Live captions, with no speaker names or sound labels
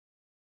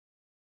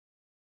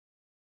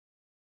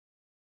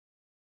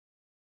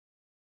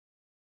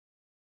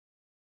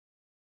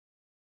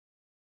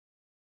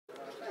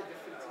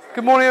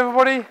Good morning,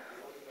 everybody.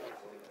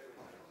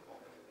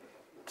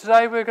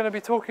 Today we're going to be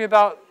talking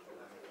about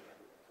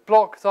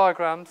block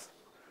diagrams,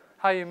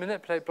 how you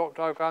manipulate block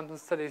diagrams and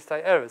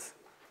steady-state errors.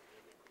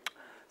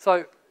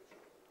 So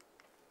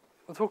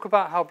we'll talk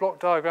about how block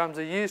diagrams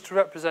are used to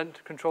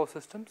represent control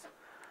systems,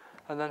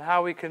 and then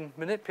how we can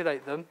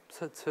manipulate them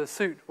to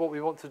suit what we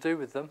want to do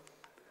with them.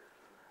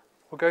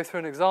 We'll go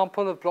through an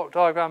example of block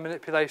diagram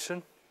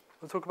manipulation.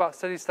 We'll talk about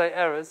steady-state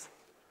errors,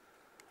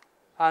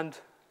 and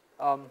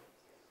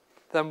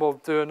then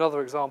we'll do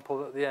another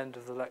example at the end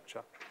of the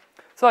lecture.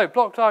 So,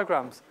 block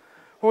diagrams.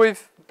 Well,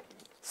 we've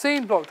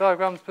seen block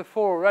diagrams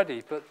before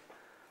already, but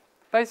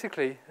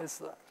basically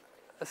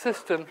a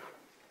system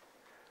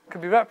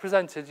can be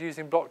represented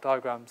using block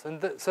diagrams.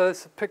 And so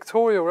it's a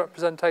pictorial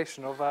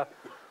representation of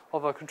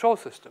a control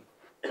system.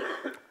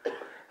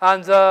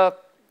 And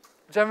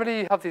generally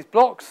you have these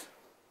blocks,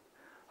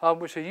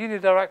 which are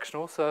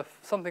unidirectional. So if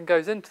something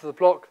goes into the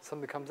block,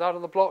 something comes out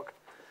of the block.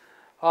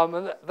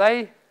 And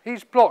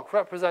each block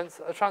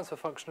represents a transfer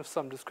function of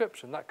some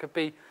description. That could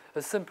be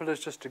as simple as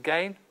just a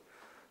gain,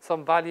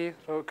 some value,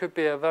 or it could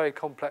be a very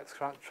complex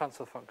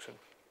transfer function.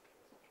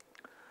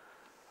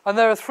 And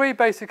there are three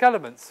basic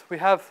elements. We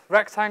have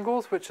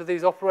rectangles, which are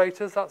these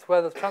operators. That's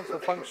where the transfer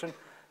function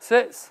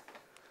sits.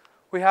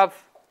 We have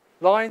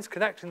lines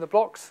connecting the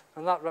blocks,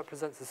 and that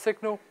represents a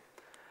signal.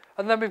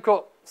 And then we've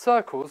got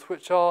circles,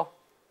 which are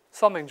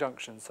summing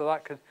junctions. So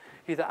that could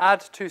either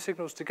add two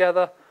signals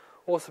together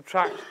or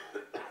subtract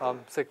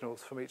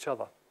signals from each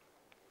other.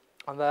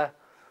 And they're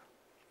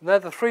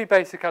the three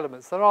basic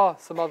elements. There are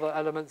some other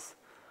elements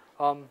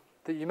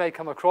that you may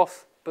come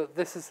across, but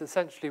this is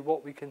essentially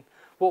what we're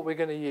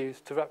going to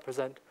use to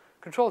represent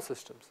control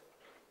systems.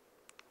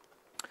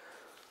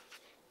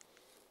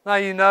 Now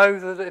you know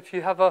that if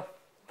you have a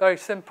very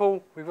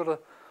simple, we've got a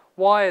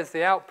y as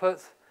the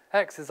output,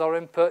 x is our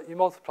input, you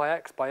multiply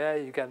x by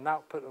a, you get an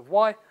output of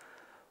y.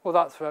 Well,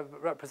 that's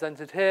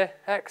represented here.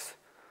 X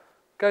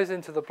goes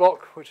into the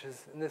block, which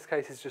is in this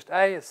case is just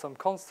a as some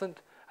constant,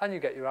 and you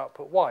get your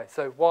output y.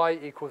 So y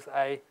equals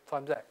a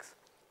times x.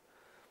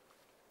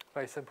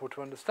 Very simple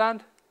to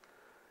understand.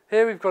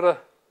 Here we've got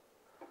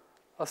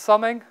a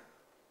summing,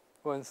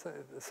 or a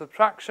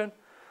subtraction,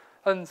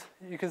 and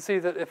you can see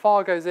that if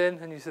r goes in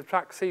and you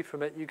subtract c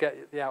from it, you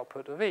get the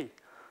output of e.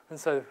 And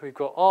so we've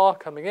got r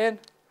coming in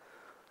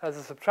as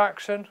a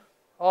subtraction,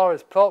 r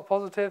is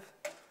positive,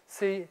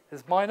 c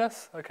is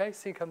minus, okay,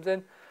 c comes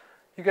in,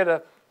 you get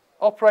a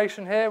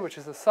operation here, which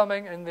is a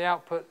summing, and the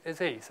output is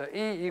e. So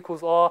e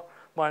equals r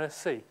minus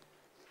c.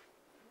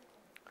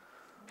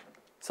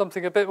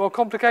 Something a bit more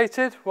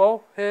complicated.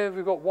 Well, here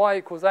we've got y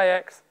equals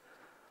ax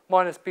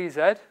minus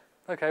bz.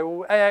 Okay,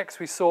 well, ax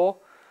we saw.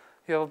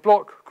 You have a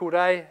block called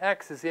a,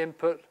 x is the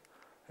input,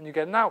 and you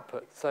get an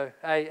output, so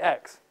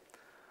ax.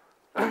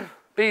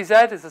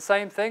 Bz is the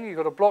same thing. You've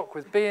got a block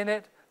with b in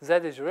it. Z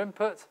is your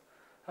input.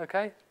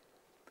 Okay,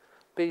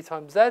 b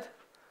times z.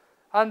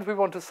 And we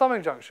want a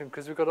summing junction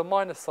because we've got a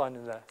minus sign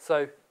in there.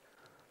 So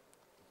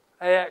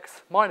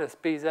ax minus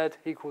bz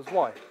equals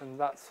y. And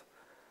that's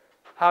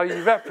how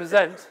you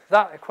represent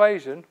that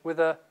equation with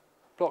a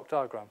block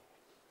diagram.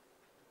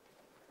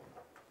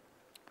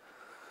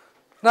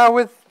 Now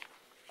with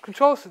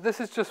control, this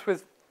is just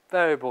with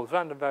variables,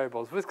 random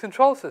variables. With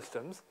control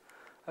systems,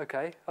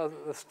 okay,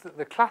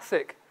 the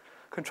classic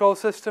control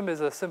system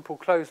is a simple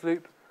closed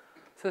loop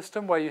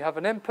system where you have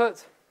an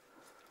input,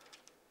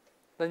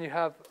 then you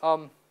have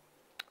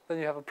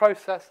a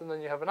process, and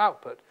then you have an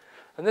output.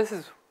 And this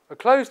is a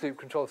closed-loop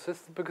control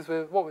system because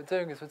what we're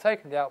doing is we're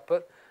taking the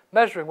output,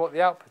 measuring what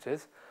the output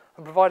is,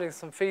 and providing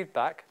some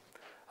feedback.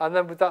 And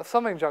then with that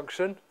summing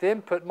junction, the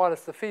input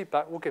minus the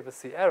feedback will give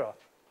us the error.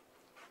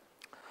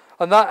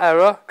 And that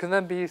error can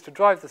then be used to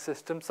drive the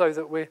system so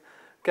that we're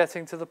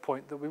getting to the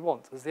point that we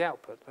want as the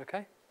output,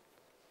 okay?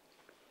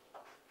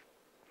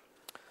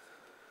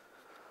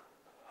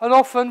 And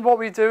often what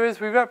we do is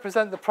we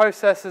represent the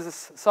process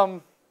as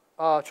some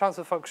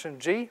transfer function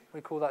g,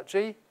 we call that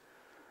g,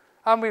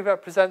 and we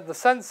represent the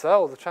sensor,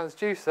 or the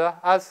transducer,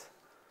 as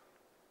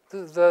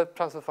the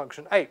transfer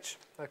function h.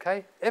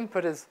 Okay?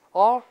 Input is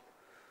r,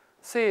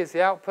 c is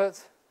the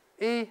output,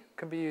 e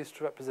can be used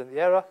to represent the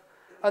error,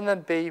 and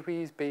then b, we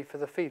use b for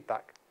the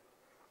feedback.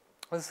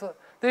 And so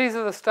these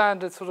are the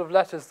standard sort of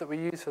letters that we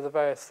use for the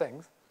various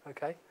things.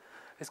 Okay?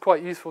 It's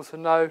quite useful to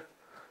know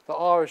that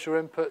r is your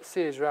input,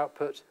 c is your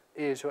output,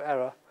 e is your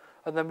error,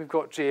 and then we've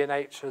got g and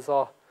h as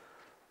our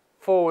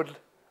forward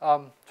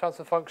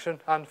transfer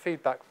function and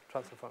feedback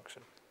transfer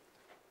function.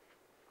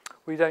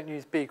 We don't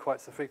use b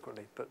quite so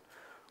frequently, but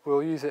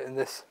we'll use it in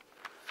this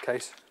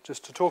case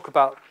just to talk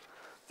about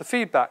the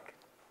feedback.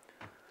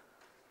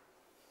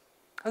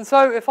 And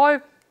so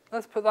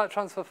let's put that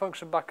transfer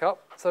function back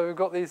up. So we've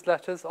got these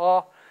letters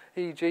r,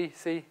 e, g,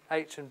 c,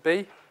 h, and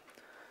b.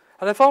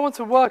 And if I want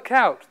to work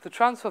out the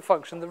transfer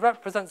function that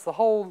represents the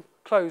whole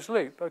closed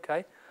loop,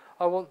 okay,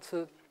 I want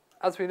to,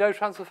 as we know,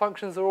 transfer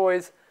functions are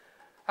always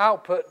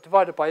output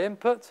divided by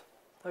input.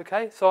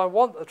 Okay, so I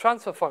want a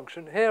transfer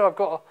function. Here I've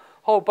got a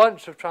whole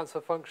bunch of transfer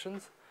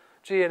functions,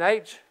 g and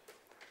h.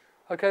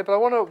 Okay, but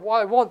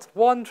I want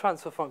one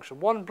transfer function,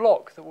 one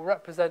block that will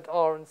represent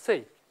R and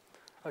C.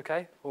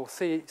 Okay, or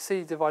C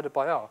divided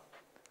by R.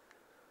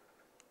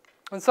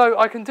 And so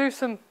I can do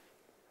some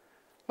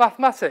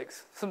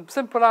mathematics, some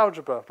simple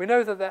algebra. We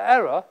know that the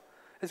error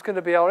is going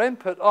to be our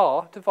input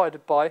R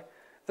divided by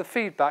the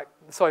feedback,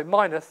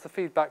 minus the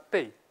feedback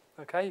B.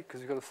 Okay, because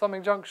we've got a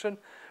summing junction.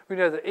 We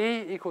know that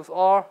E equals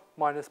R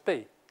minus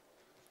B.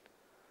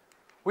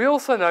 We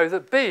also know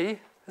that B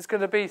is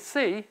going to be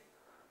C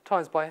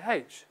times by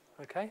H.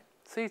 Okay,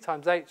 C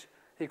times H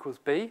equals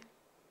B.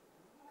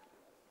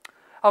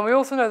 And we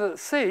also know that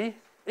C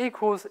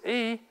equals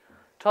E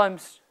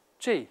times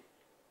G.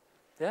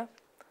 Yeah?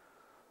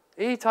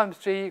 E times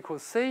G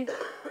equals C,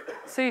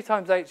 C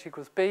times H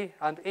equals B,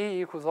 and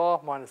E equals R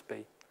minus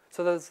B.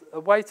 So there's a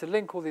way to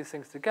link all these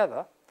things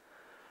together.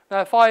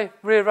 Now if I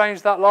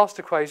rearrange that last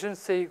equation,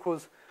 C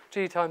equals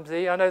G times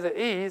E, I know that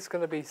E is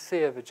going to be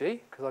C over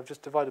G, because I've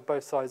just divided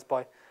both sides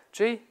by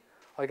G.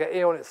 I get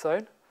E on its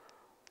own.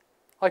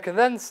 I can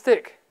then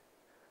stick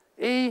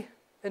E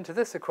into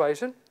this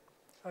equation,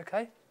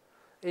 okay?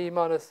 E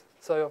minus,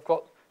 so I've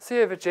got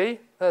C over G,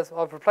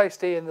 I've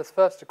replaced E in this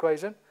first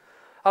equation,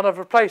 and I've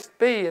replaced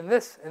B in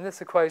this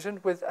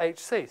equation with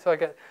HC. So I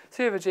get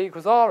C over G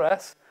equals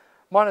RS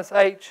minus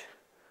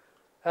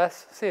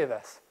HS C of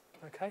S.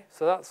 Okay,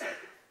 so that's,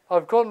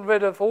 I've gotten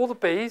rid of all the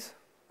B's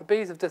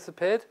have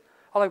disappeared,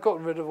 and I've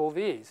gotten rid of all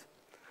the E's.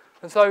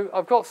 And so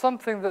I've got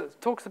something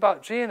that talks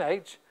about G and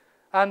H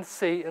and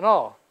C and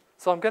R.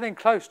 So I'm getting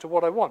close to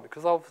what I want,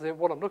 because obviously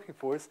what I'm looking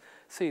for is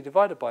C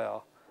divided by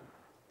R.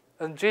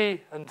 And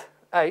G and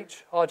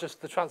H are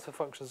just the transfer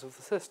functions of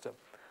the system.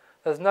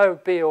 There's no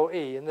B or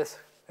E in this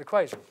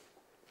equation.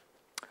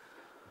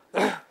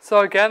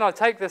 So again, I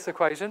take this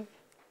equation,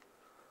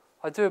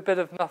 I do a bit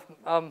of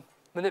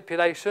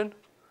manipulation.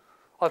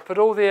 I put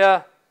all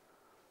the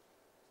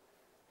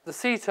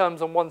C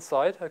terms on one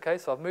side. Okay,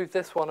 so I've moved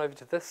this one over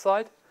to this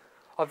side.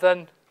 I've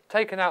then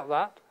taken out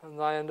that,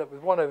 and I end up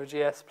with 1 over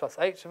GS plus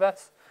H of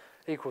S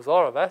equals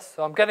R of S.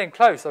 So I'm getting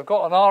close. I've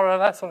got an R of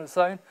S on its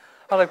own,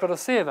 and I've got a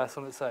C of S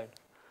on its own.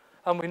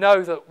 And we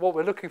know that what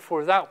we're looking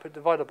for is output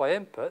divided by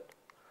input.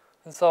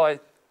 And so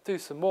I do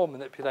some more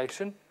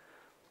manipulation,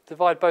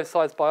 divide both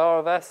sides by R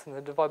of S, and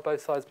then divide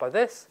both sides by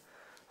this,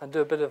 and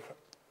do a bit of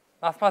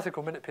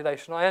mathematical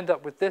manipulation. I end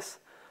up with this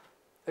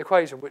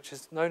equation, which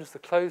is known as the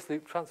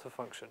closed-loop transfer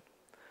function.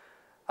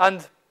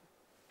 And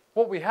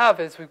what we have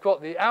is we've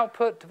got the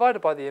output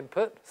divided by the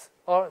input,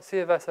 C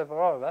of S over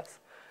R of S.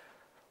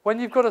 When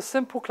you've got a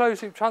simple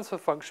closed-loop transfer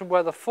function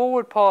where the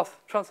forward path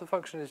transfer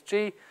function is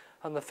G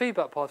and the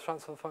feedback path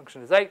transfer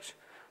function is H,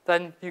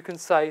 then you can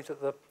say that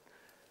the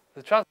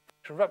transfer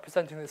function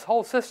representing this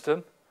whole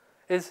system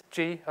is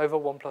G over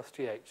 1 plus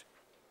GH.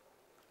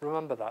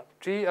 Remember that,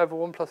 G over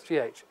 1 plus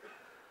GH.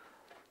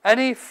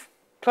 Any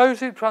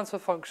closed-loop transfer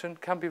function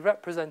can be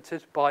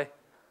represented by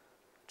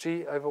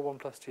G over 1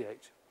 plus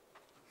GH.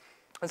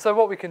 And so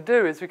what we can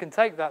do is we can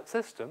take that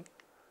system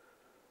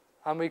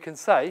and we can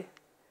say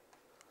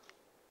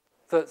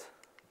that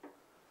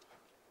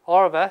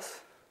R of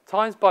S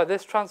times by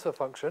this transfer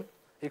function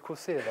equals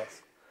C of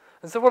S.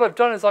 And so what I've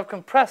done is I've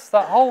compressed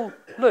that whole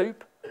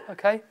loop,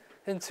 okay,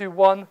 into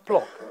one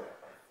block.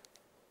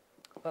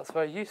 That's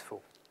very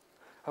useful.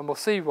 And we'll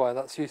see why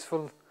that's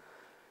useful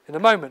in a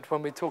moment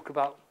when we talk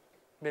about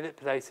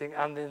manipulating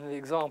and in the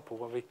example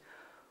when we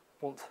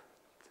want.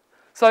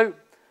 So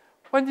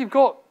when you've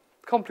got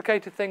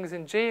complicated things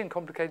in G and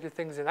complicated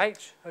things in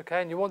H,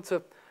 okay, and you want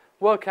to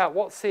work out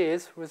what C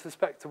is with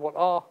respect to what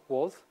R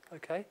was,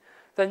 okay,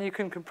 then you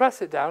can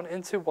compress it down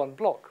into one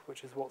block,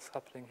 which is what's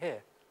happening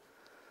here.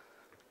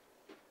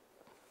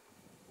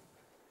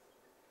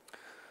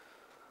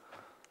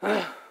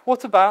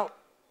 What about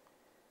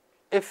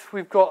if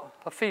we've got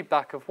a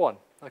feedback of 1?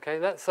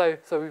 Okay, so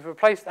we've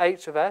replaced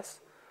H of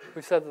S.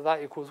 We've said that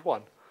that equals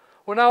 1.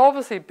 Well, now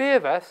obviously B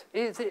of S,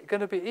 is it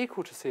going to be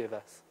equal to C of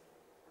S?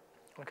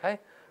 Okay,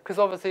 because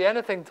obviously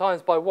anything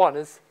times by 1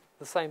 is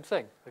the same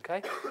thing.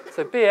 Okay,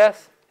 so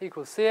BS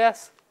equals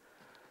CS,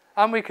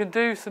 and we can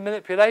do some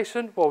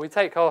manipulation. Well, we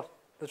take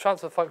the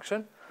transfer function,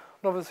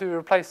 and obviously we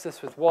replace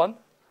this with 1,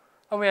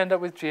 and we end up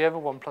with G over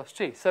 1 plus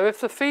G. So if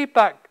the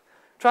feedback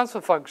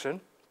transfer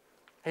function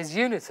is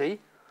unity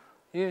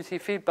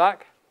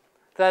feedback,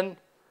 then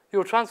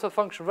your transfer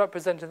function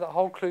representing that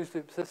whole closed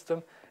loop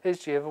system is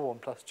G over 1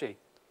 plus G.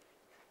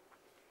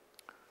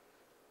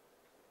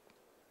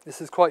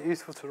 This is quite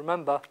useful to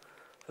remember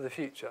for the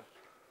future.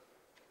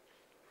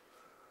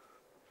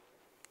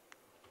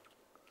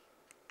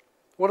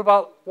 What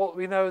about what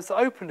we know as the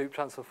open loop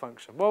transfer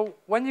function? Well,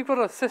 when you've got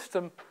a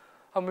system,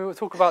 and we will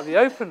talk about the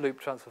open loop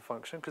transfer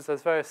function, because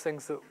there's various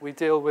things that we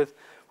deal with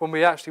when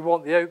we actually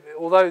want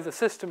although the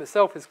system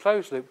itself is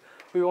closed loop,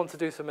 we want to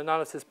do some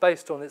analysis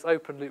based on its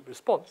open loop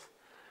response.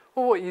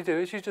 Well, what you do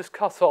is you just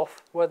cut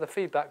off where the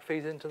feedback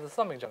feeds into the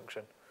summing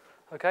junction.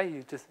 Okay,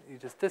 you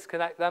just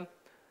disconnect them.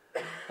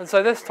 And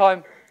so this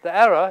time, the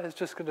error is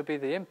just going to be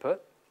the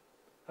input,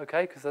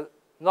 okay, because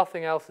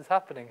nothing else is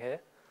happening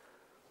here.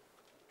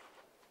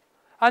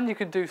 And you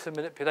can do some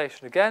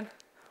manipulation again.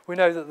 we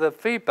know that the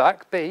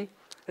feedback, B,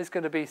 is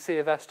going to be C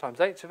of S times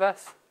H of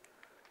S.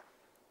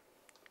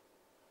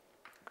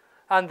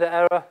 And the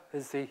error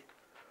is the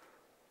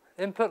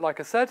input, like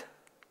I said.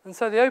 And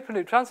so the open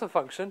loop transfer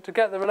function, to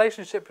get the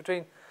relationship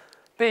between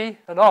B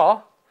and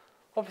R,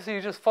 obviously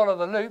you just follow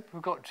the loop.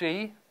 We've got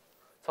G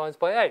times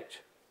by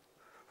H.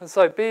 And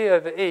so B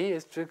over E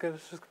is just going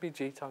to be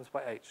G times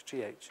by H,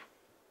 GH.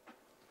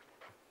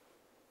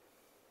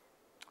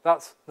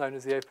 That's known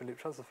as the open loop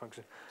transfer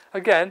function.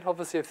 Again,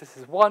 obviously if this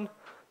is 1,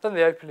 then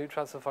the open loop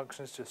transfer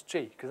function is just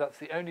G, because that's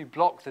the only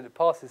block that it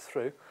passes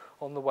through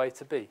on the way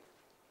to B.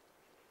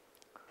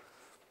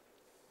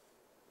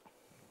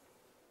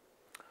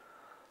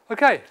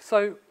 Okay,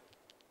 so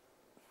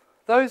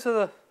that's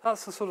the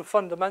sort of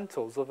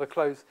fundamentals of a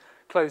closed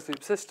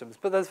loop systems.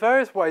 But there's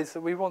various ways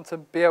that we want to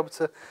be able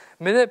to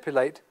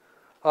manipulate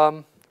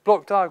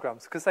block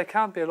diagrams, because they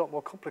can be a lot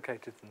more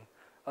complicated than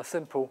a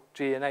simple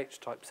G and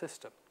H type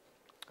system.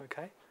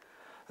 Okay,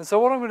 and so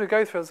what I'm going to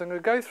go through is I'm going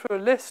to go through a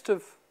list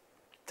of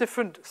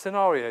different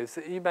scenarios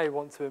that you may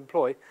want to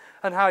employ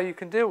and how you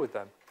can deal with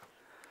them.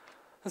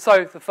 And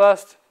so the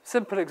first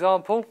simple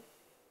example,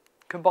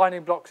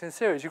 combining blocks in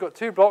series. You've got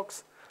 2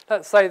 blocks.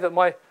 Let's say that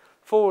my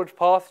forward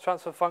path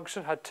transfer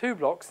function had 2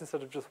 blocks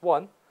instead of just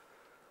 1.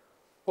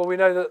 Well, we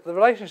know that the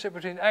relationship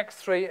between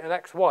x3 and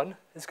x1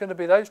 is going to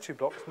be those 2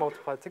 blocks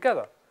multiplied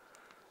together.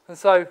 And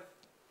so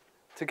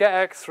to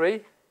get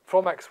x3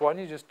 from x1,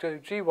 you just do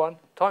g1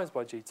 times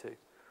by g2.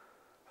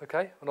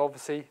 Okay, and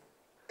obviously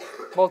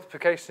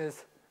multiplication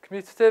is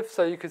commutative,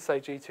 so you could say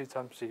g2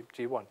 times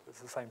g1.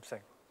 It's the same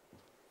thing.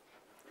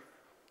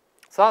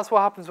 So that's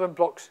what happens when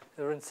blocks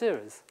are in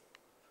series.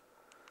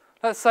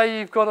 Let's say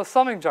you've got a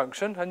summing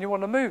junction and you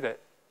want to move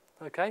it.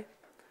 Okay,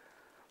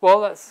 well,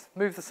 let's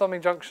move the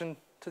summing junction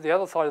to the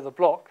other side of the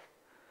block.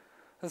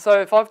 And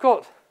so if I've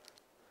got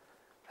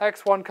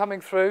x1 coming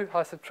through,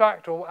 I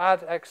subtract or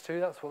add x2,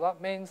 that's what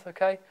that means,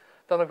 okay?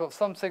 Then I've got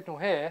some signal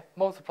here,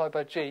 multiplied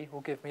by g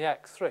will give me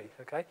x3,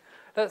 okay?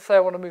 Let's say I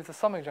want to move the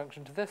summing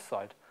junction to this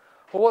side.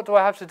 Well, what do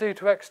I have to do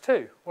to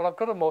x2? Well, I've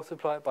got to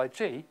multiply it by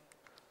g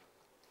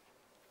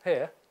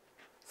here,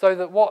 so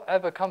that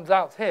whatever comes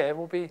out here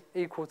will be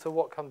equal to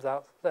what comes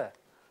out there,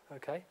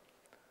 okay?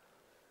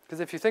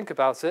 Because if you think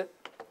about it,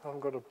 I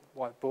haven't got a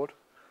whiteboard.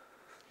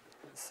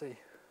 Let's see.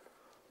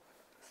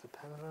 Is the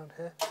pen around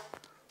here?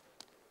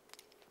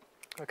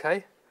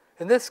 Okay.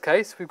 In this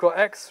case, we've got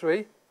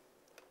x3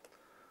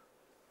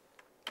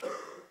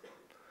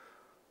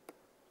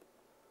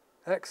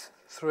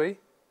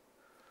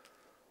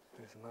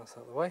 move the mouse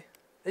out of the way,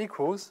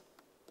 equals,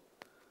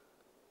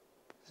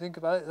 think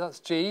about it, that's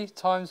g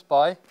times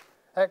by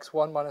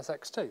x1 minus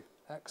x2.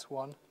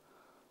 x1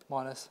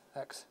 minus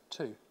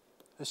x2.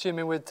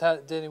 Assuming we're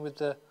dealing with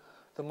the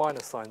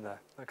minus sign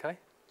there, okay?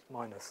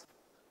 Minus.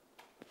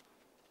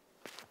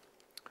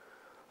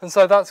 And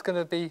so that's going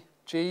to be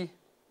g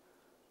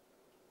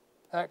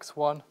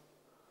x1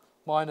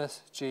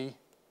 minus g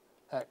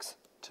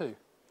x2.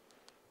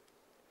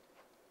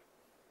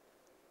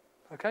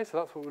 Okay, so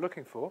that's what we're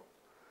looking for.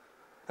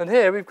 And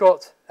here we've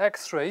got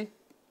x3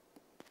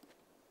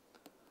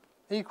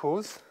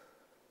 equals,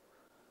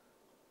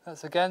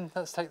 let's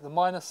take the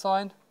minus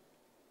sign.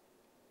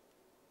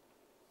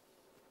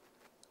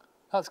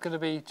 That's going to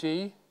be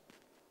g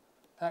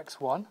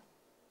x1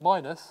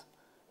 minus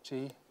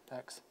g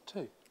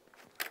x2,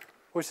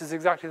 which is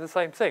exactly the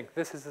same thing.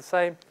 This is the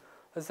same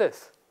as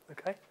this,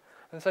 okay?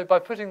 And so by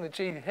putting the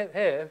g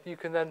here, you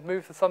can then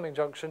move the summing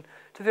junction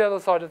to the other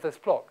side of this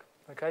block.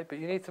 Okay, but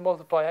you need to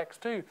multiply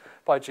x2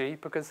 by g,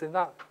 because in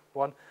that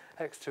one,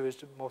 x2 is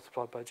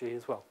multiplied by g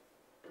as well.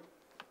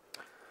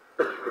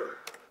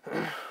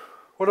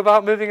 What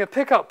about moving a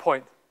pickup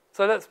point?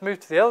 So let's move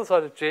to the other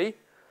side of g,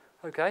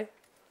 okay?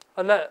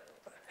 And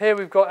here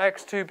we've got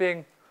x2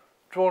 being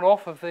drawn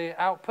off of the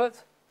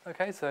output.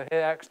 Okay, so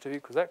here x2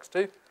 equals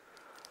x2.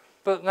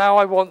 But now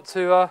I want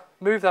to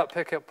move that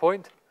pickup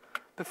point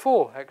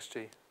before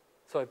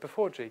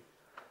before g.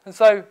 And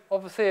so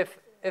obviously if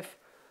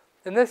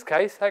in this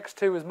case,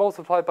 x2 was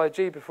multiplied by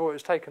g before it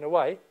was taken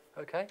away,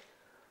 okay?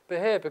 But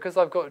here, because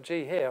I've got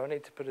g here, I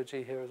need to put a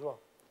g here as well,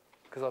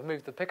 because I've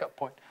moved the pickup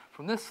point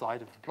from this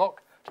side of the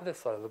block to this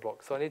side of the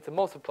block. So I need to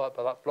multiply it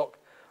by that block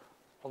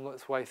on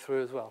its way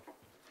through as well.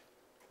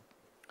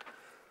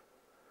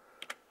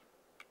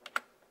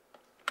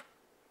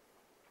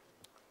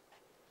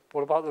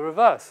 What about the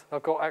reverse?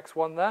 I've got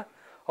x1 there.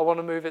 I want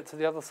to move it to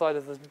the other side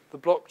of the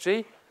block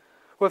g.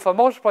 Well, if I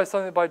multiply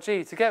something by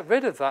g, to get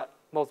rid of that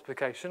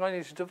multiplication, I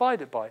need to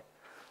divide it by.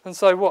 And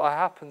so what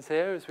happens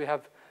here is we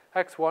have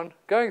x1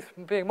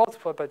 being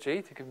multiplied by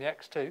g to give me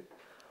x2.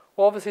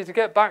 Well, obviously to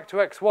get back to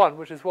x1,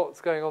 which is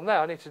what's going on there,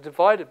 I need to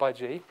divide it by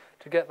g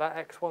to get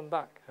that x1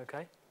 back,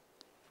 okay?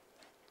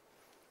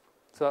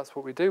 So that's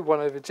what we do, 1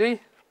 over g.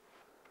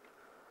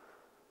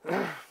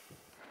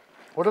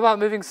 What about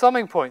moving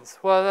summing points?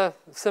 Well, they're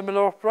a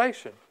similar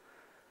operation.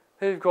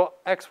 Here you've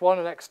got x1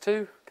 and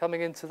x2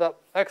 coming into that,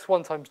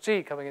 x1 times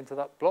g coming into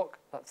that block,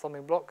 that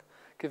summing block,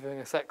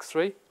 giving us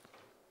x3.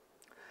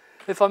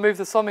 If I move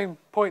the summing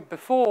point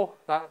before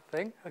that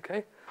thing,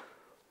 okay,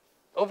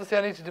 obviously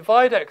I need to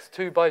divide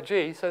x2 by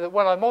g so that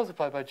when I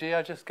multiply by g,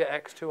 I just get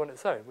x2 on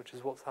its own, which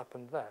is what's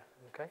happened there.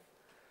 Okay.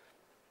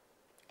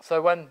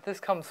 So when this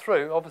comes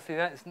through, obviously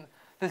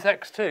this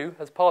x2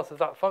 as part of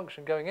that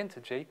function going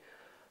into g,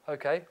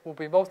 okay, will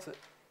be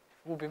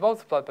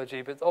multiplied by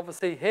g, but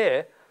obviously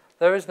here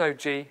there is no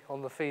g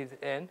on the feed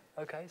in.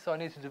 Okay, so I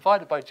need to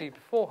divide it by g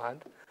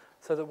beforehand,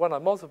 so that when I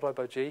multiply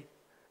by g,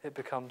 it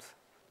becomes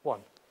 1.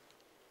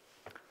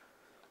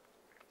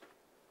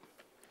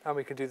 And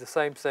we can do the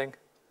same thing.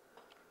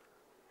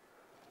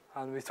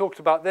 And we talked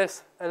about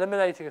this,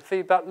 eliminating a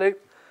feedback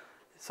loop.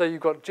 So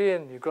you've got g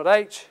and you've got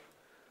h.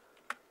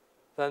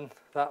 Then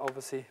that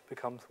obviously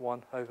becomes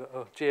 1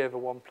 over g over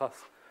 1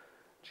 plus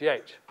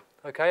gh.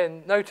 Okay,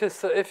 and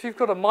notice that if you've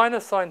got a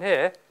minus sign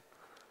here,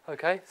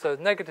 okay, so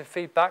negative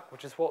feedback,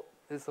 which is what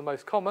is the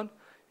most common,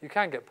 you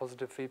can get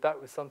positive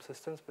feedback with some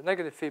systems, but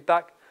negative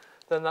feedback,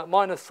 then that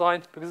minus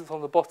sign, because it's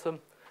on the bottom,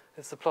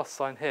 it's the plus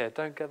sign here.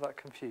 Don't get that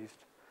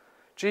confused.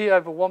 G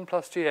over 1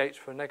 plus gh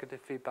for negative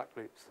feedback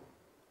loops.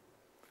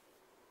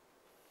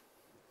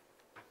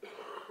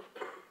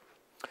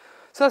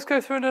 So let's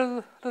go through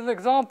a little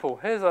example.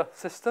 Here's a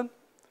system,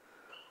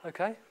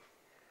 okay,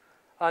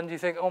 and you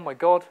think, oh my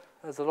god,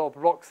 there's a lot of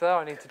blocks there,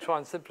 I need to try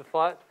and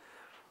simplify it,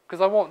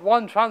 because I want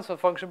one transfer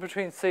function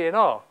between C and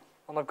R,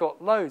 and I've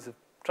got loads of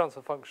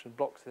transfer function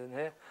blocks in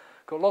here,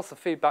 got lots of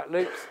feedback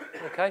loops,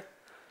 okay.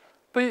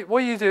 But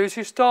what you do is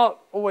you start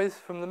always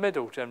from the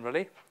middle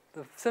generally.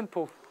 The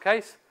simple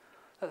case,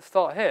 let's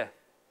start here.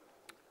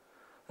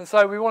 And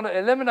so we want to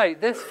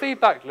eliminate this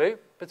feedback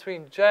loop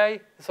between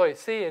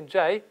C and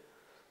J,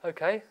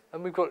 okay,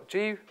 and we've got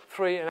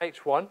G3 and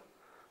H1.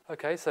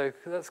 Okay, so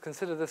let's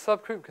consider the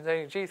subgroup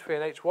containing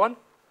G3 and H1.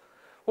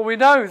 Well, we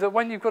know that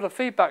when you've got a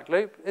feedback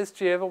loop, it's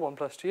G over 1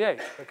 plus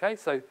GH. Okay,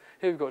 so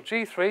here we've got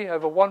G3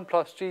 over 1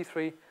 plus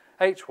G3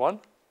 H1.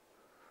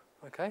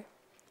 Okay,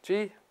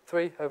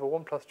 G3 over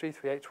 1 plus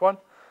G3 H1.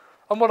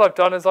 And what I've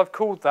done is I've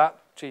called that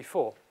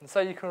G4. And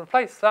so you can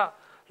replace that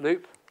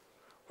loop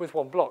with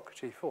one block,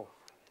 G4.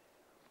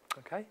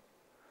 Okay.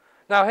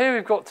 Now here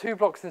we've got two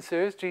blocks in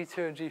series, G2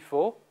 and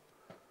G4.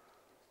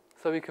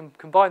 So we can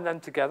combine them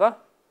together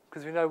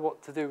because we know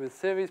what to do with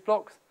series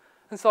blocks.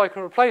 And so I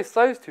can replace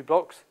those two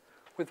blocks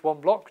with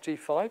one block,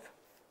 G5.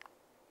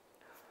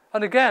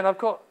 And again, I've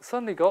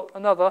suddenly got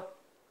another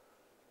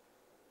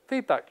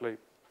feedback loop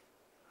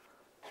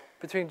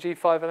between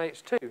G5 and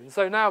H2. And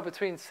so now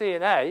between C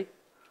and A,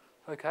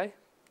 okay,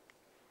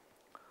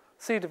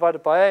 C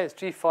divided by A is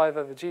G5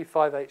 over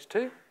G5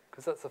 H2,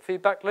 because that's a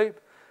feedback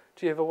loop,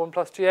 G over 1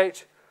 plus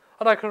GH.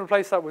 And I can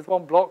replace that with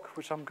one block,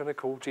 which I'm going to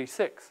call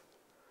G6.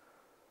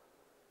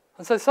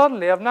 And so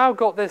suddenly I've now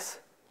got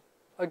this,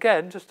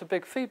 again, just a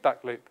big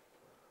feedback loop.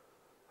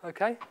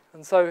 Okay,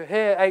 and so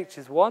here H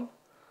is 1.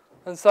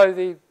 And so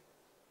the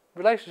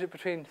relationship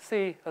between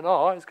C and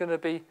R is going to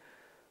be,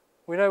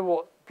 we know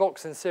what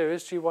blocks in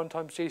series, G1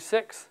 times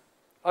G6,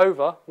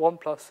 over 1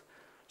 plus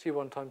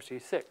G1 times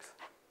G6,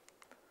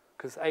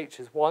 because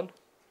H is 1.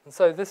 And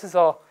so this is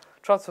our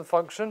transfer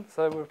function.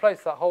 So we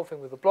replace that whole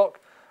thing with a block.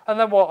 And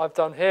then what I've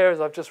done here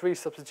is I've just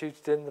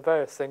resubstituted in the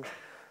various things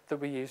that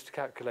we use to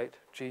calculate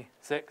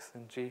G6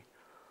 and G6,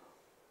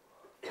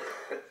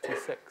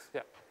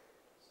 yeah.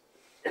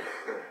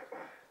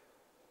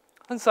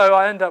 And so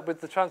I end up with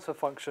the transfer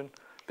function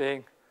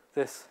being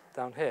this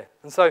down here.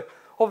 And so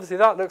obviously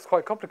that looks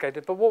quite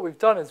complicated, but what we've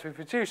done is we've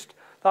reduced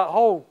that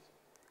whole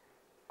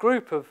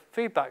group of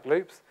feedback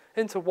loops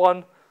into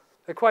one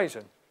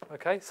equation.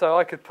 Okay, so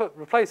I could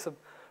replace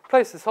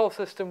this whole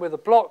system with a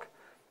block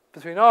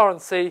between R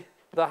and C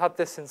that had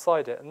this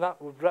inside it, and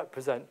that would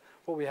represent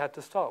what we had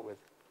to start with.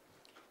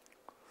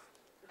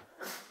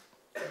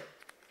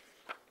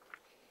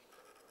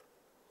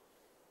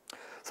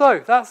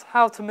 So that's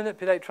how to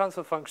manipulate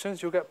transfer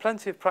functions. You'll get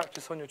plenty of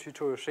practice on your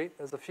tutorial sheet.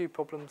 There's a few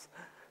problems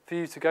for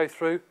you to go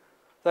through.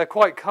 They're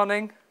quite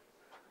cunning,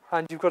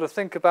 and you've got to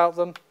think about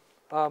them,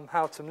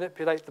 how to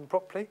manipulate them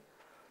properly.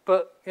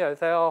 But you know,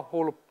 they are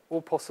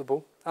all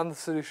possible, and the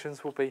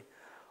solutions will be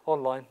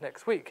online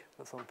next week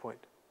at some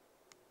point.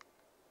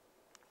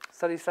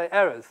 Steady state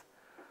errors.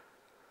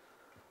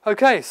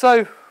 Okay,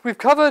 so we've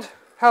covered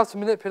how to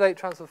manipulate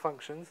transfer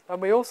functions,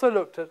 and we also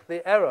looked at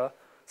the error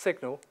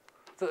signal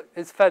that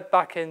is fed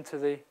back into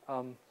the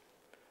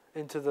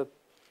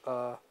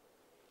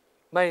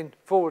main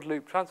forward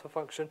loop transfer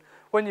function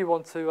when you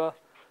want to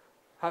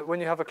when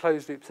you have a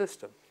closed loop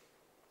system.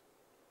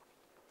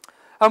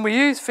 And we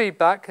use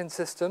feedback in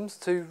systems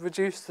to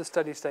reduce the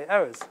steady state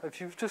errors. If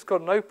you've just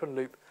got an open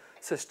loop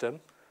system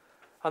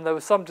and there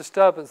was some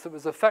disturbance that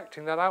was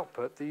affecting that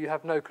output that you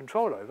have no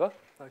control over,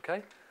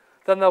 okay,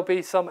 then there'll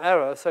be some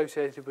error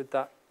associated with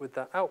that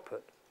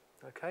output,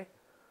 okay.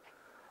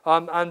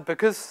 And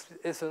because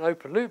it's an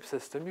open loop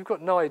system, you've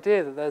got no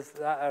idea that there's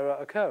that error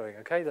occurring,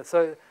 okay?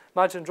 So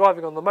imagine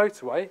driving on the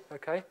motorway,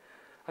 okay,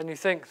 and you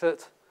think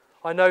that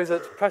I know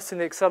that pressing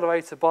the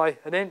accelerator by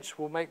an inch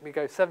will make me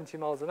go 70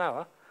 miles an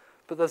hour,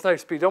 but there's no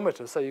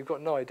speedometer, so you've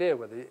got no idea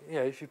whether, you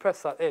know, if you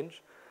press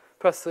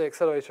the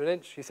accelerator an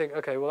inch, you think,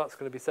 okay, well, that's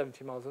going to be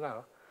 70 miles an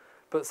hour.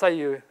 But say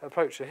you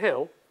approach a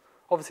hill,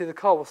 obviously the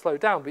car will slow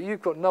down, but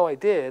you've got no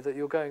idea that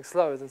you're going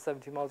slower than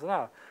 70 miles an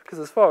hour. Because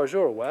as far as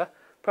you're aware,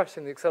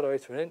 pressing the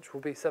accelerator an inch will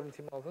be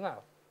 70 miles an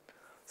hour.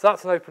 So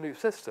that's an open loop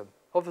system.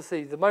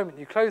 Obviously, the moment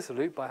you close the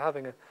loop by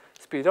having a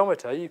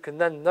speedometer, you can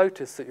then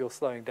notice that you're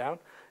slowing down.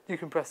 You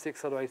can press the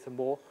accelerator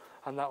more,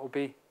 and that will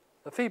be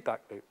a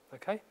feedback loop,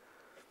 okay?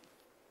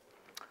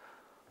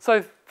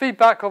 So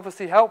feedback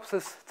obviously helps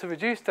us to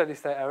reduce steady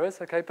state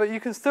errors, okay? But you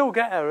can still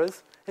get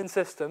errors in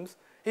systems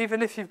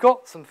even if you've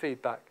got some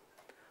feedback,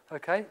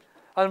 okay?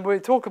 And we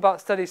talk about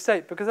steady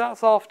state because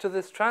that's after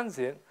this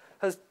transient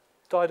has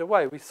died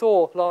away. We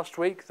saw last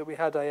week that we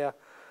had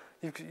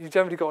you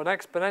generally got an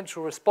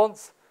exponential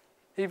response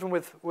even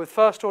with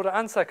first order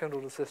and second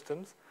order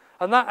systems,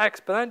 and that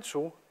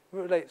exponential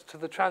relates to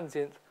the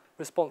transient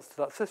response to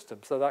that system.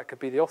 So that could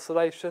be the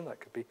oscillation, that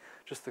could be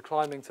just the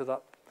climbing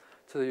to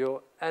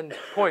your end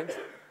point.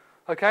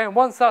 Okay, and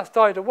once that's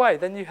died away,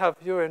 then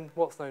you're in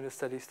what's known as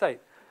steady state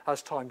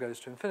as time goes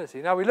to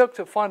infinity. Now we looked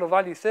at final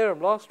value theorem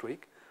last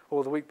week,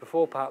 or the week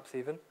before perhaps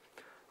even,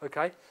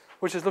 okay,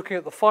 which is looking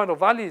at the final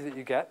value that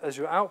you get as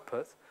your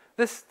output.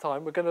 This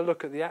time we're going to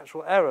look at the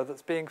actual error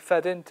that's being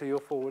fed into your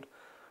forward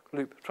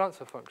loop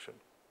transfer function.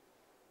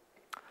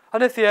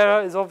 And if the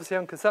error is obviously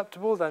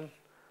unacceptable, then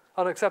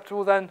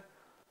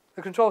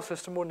the control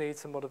system will need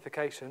some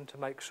modification to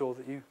make sure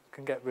that you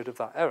can get rid of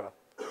that error.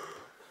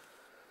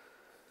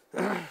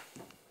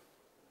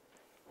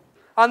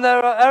 And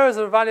there are errors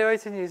of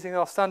evaluating using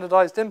our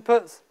standardized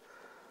inputs.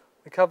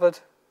 We covered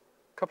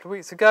a couple of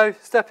weeks ago,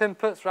 step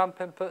inputs, ramp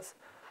inputs,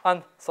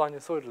 and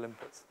sinusoidal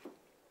inputs.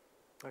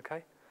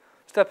 Okay?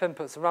 Step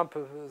inputs and ramp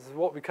inputs is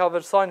what we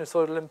covered.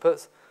 Sinusoidal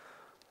inputs,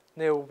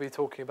 Neil will be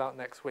talking about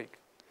next week.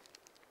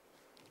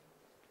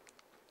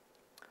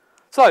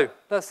 So,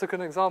 let's look at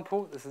an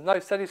example. This is no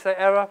steady state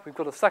error. We've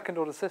got a second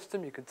order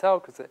system, you can tell,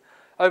 because it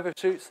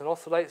overshoots and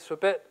oscillates for a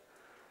bit.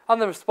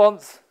 And the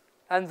response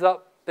ends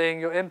up being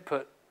your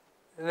input.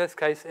 In this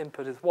case,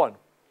 input is 1.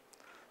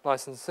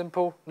 Nice and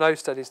simple, no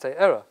steady state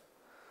error.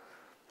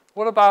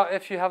 What about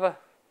if you have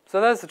so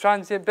there's the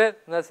transient bit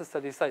and there's the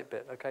steady state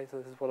bit. Okay, so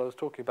this is what I was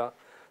talking about.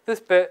 This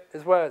bit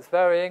is where it's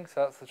varying,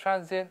 so that's the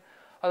transient.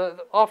 And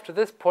after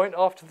this point,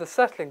 after the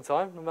settling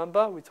time,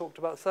 remember we talked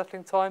about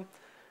settling time,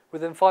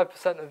 within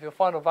 5% of your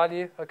final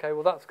value, okay,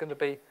 well that's going to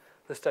be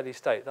the steady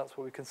state. That's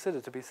what we consider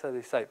to be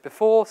steady state.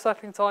 Before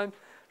settling time,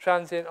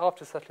 transient,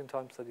 after settling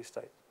time, steady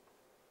state.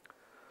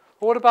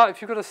 But what about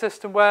if you've got a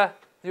system where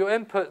your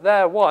input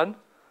there, 1,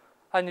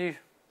 and you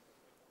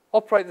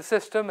operate the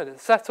system and it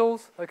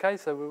settles, okay,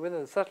 so we're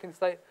within the settling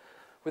state,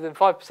 within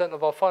 5%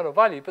 of our final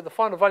value, but the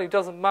final value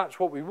doesn't match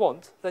what we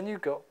want, then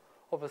you've got,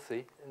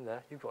 obviously, in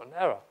there, you've got an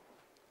error.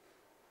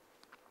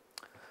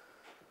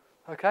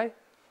 Okay?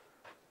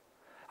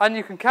 And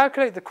you can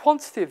calculate the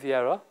quantity of the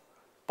error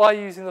by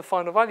using the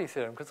final value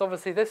theorem, because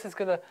obviously this is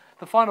the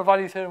final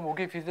value theorem will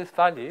give you this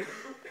value,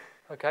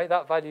 okay,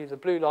 that value is the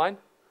blue line,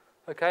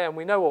 okay, and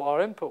we know what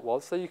our input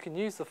was, so you can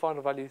use the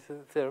final value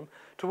theorem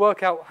to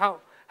work out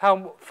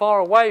how far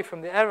away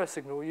from the error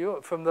signal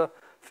from the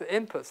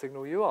input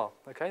signal you are,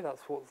 okay,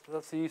 that's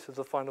the use of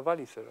the final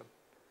value theorem.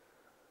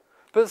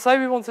 But say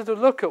we wanted to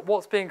look at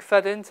what's being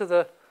fed into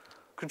the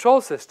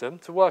control system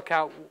to work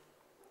out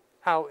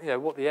how,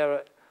 what the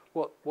error,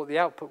 what the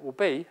output will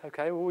be,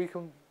 okay, well we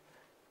can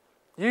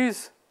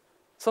use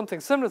something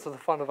similar to the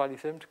final value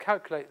theorem to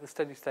calculate the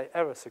steady state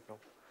error signal.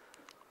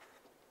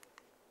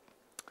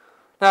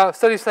 Now,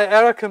 steady state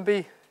error can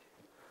be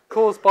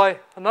caused by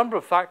a number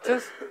of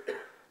factors.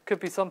 Could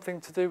be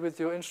something to do with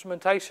your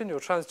instrumentation, your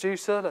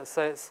transducer. Let's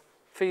say it's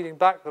feeding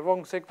back the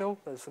wrong signal.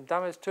 There's some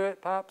damage to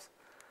it, perhaps.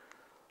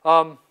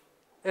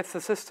 If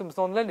the system's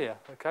non-linear,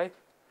 okay,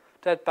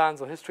 dead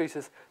bands or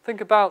hysteresis.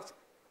 Think about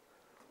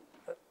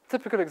a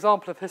typical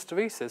example of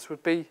hysteresis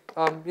would be,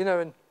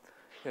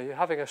 you're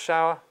having a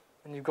shower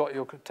and you've got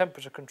your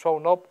temperature control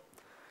knob,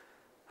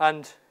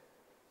 and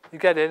you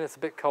get in, it's a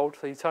bit cold,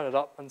 so you turn it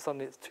up, and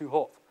suddenly it's too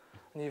hot,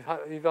 and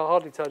you've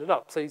hardly turned it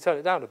up, so you turn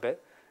it down a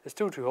bit. It's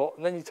still too hot,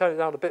 and then you turn it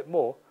down a bit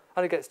more,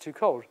 and it gets too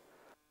cold.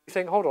 You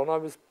think, hold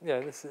on,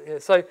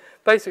 so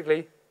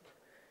basically,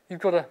 you've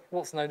got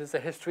what's known as a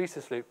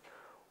hysteresis loop.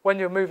 When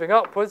you're moving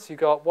upwards, you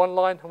go up one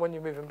line, and when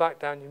you're moving back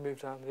down, you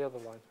move down the other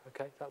line.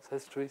 Okay, that's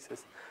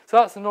hysteresis. So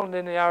that's a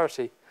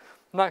non-linearity,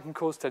 and that can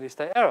cause steady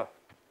state error.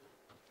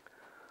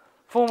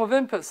 Form of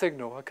input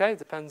signal, okay,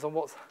 depends on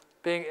what's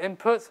being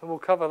input, and we'll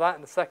cover that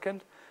in a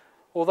second.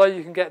 Although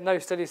you can get no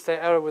steady state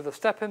error with a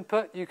step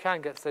input, you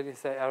can get steady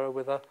state error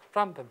with a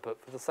ramp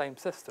input for the same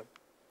system.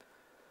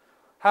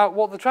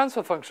 What the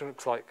transfer function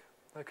looks like,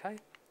 okay?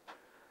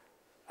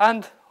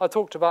 And I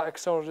talked about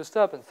external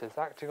disturbances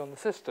acting on the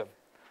system.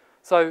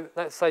 So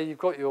let's say you've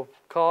got your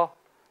car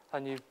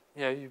and you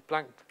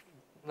blanked,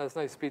 there's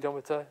no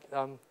speedometer,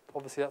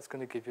 obviously that's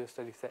going to give you a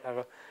steady state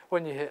error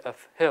when you hit a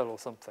hill or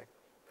something.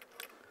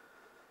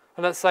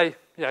 And let's say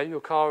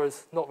your car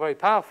is not very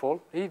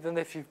powerful, even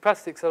if you've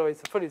pressed the accelerator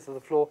fully to the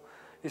floor,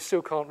 you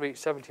still can't reach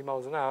 70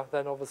 miles an hour,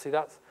 then obviously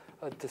that's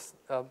an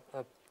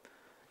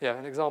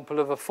example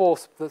of a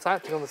force that's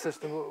acting on the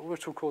system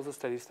which will cause a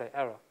steady state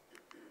error.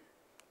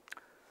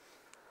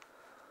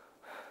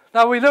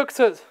 Now we looked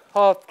at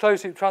our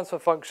closed loop transfer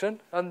function,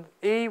 and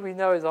E we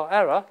know is our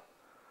error,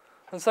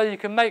 and so you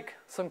can make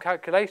some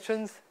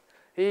calculations.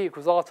 E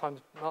equals R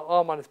times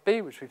R minus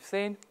B, which we've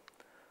seen.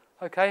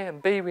 Okay,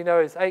 and B we know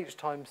is H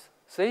times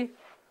C,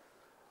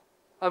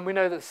 and we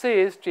know that C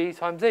is G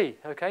times E.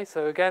 Okay,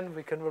 so again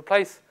we can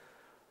replace.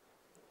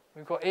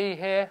 We've got E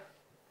here,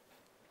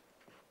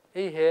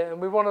 and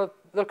we want to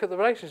look at the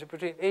relationship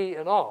between E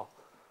and R.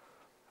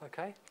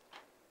 Okay.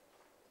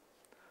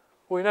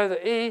 Well, we know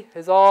that E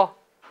is R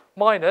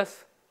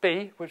minus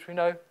B, which we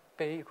know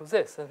B equals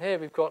this. And here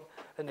we've got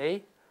an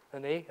E,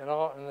 an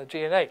R, and a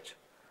G and H.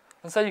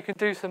 And so you can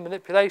do some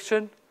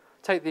manipulation,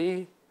 take the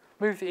E,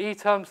 move the E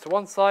terms to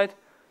one side,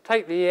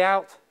 take the E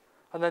out,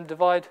 and then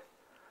divide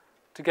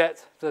to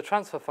get the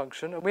transfer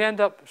function. And we end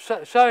up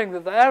showing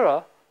that the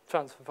error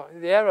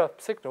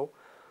signal,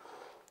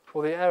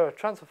 or the error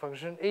transfer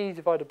function, E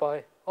divided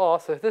by R,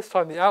 so this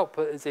time the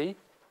output is E,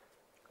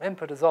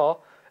 input is R,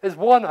 is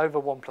 1 over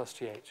 1 plus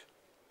GH.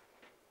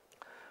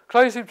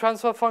 Closed loop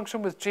transfer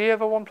function was G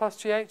over 1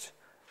 plus GH.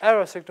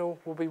 Error signal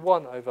will be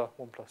 1 over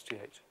 1 plus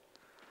GH.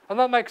 And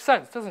that makes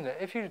sense, doesn't it?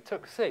 If you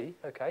took C,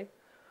 okay,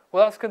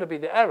 well that's going to be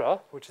the error,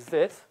 which is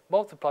this,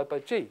 multiplied by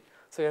G.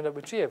 So you end up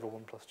with G over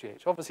 1 plus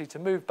GH. Obviously, to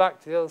move back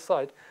to the other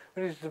side,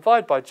 we need to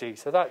divide by G,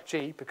 so that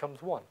G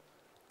becomes 1.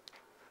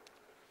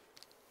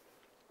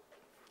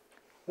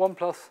 1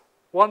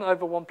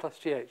 over 1 plus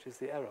GH is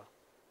the error.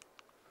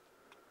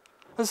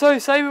 And so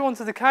say we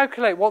wanted to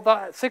calculate what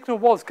that signal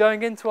was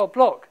going into our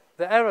block,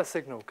 the error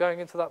signal going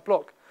into that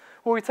block.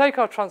 Well, we take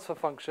our transfer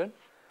function,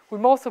 we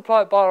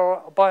multiply it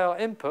by our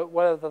input,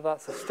 whether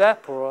that's a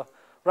step or a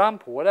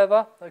ramp or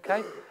whatever,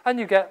 okay, and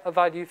you get a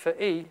value for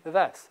E of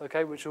S,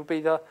 okay, which will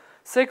be the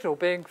signal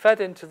being fed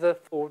into the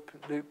for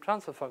loop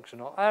transfer function,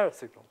 or error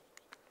signal.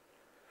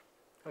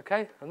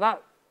 Okay, and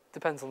that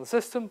depends on the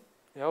system.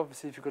 You know,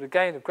 obviously, if you've got a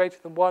gain of greater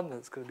than 1, then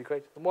it's going to be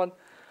greater than 1,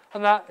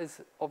 and that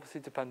is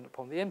obviously dependent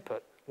upon the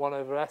input, 1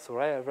 over S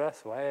or A over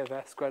S or A over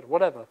S squared,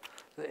 whatever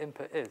the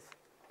input is.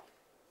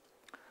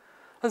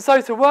 And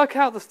so to work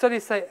out the steady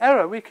state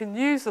error, we can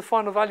use the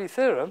final value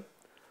theorem,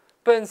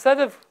 but instead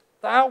of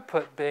the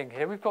output being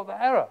here, we've got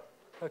the error.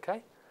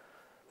 Okay,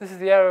 this is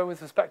the error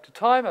with respect to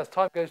time as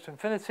time goes to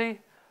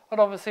infinity, and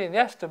obviously in the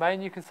S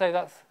domain, you can say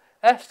that's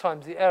S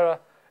times the error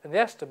in the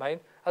S domain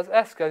as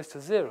S goes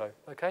to 0.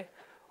 Okay,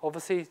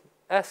 obviously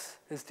S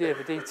is d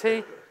over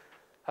dt.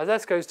 As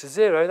S goes to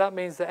 0, that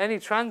means that any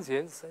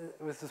transients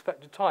with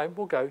respect to time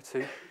will go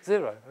to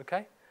 0.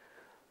 Okay,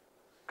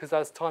 because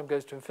as time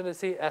goes to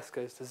infinity, S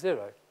goes to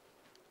 0.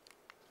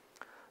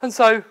 And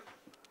so,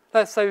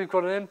 let's say we've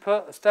got an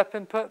input, a step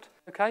input,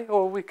 okay,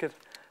 or we could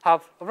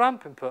have a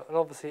ramp input, and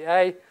obviously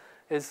A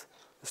is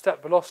the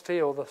step velocity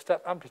or the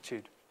step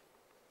amplitude.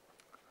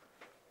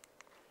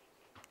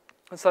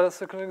 And so let's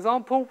look at an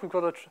example. We've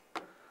got a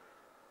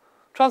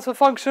transfer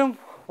function,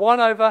 1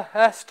 over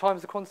S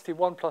times the quantity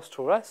 1 plus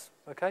tau S,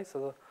 okay,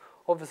 so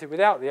obviously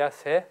without the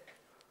S here,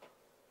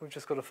 we've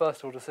just got a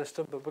first order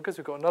system, but because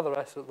we've got another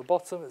S at the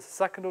bottom, it's a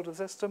second order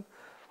system,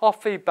 our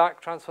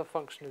feedback transfer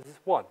function is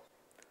 1.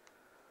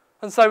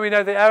 And so we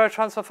know the error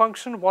transfer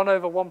function, 1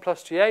 over 1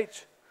 plus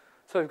GH.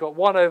 So we've got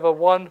 1 over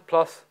 1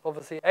 plus,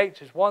 obviously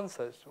H is 1,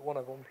 so it's 1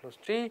 over 1 plus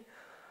G.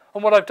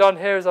 And what I've done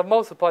here is I've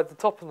multiplied the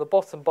top and the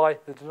bottom by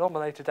the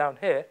denominator down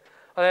here.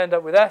 I end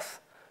up with S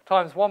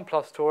times 1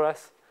 plus tau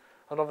S.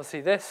 And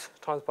obviously this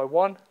times by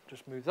 1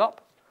 just moves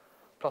up,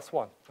 plus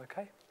 1,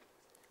 okay?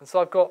 And so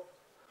I've got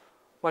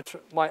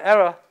my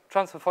error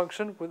transfer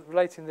function with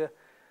relating the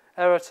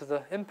error to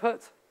the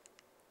input.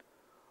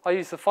 I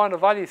use the final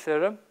value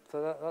theorem,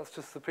 so that's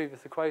just the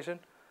previous equation.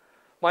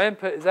 My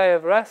input is A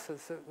over S,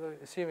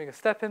 assuming a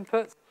step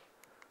input.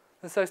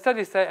 And so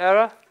steady state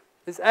error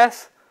is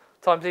S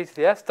times e to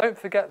the S. Don't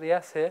forget the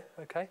S here,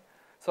 okay?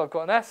 So I've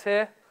got an S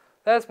here,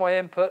 there's my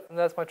input, and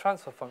there's my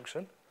transfer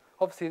function.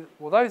 Obviously,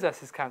 well, those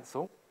S's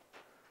cancel,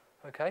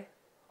 okay?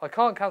 I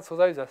can't cancel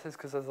those S's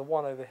because there's a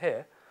 1 over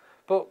here.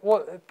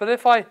 But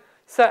if I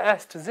set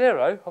S to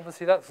 0,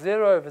 obviously that's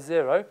 0 over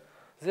 0.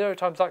 0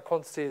 times that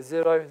quantity is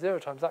 0. 0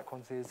 times that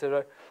quantity is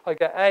 0. I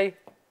get A.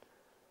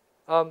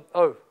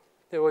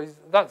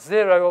 That's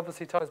 0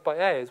 obviously times by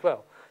A as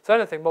well. So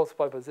anything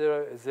multiplied by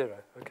 0 is 0.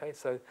 Okay,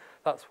 so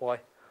that's why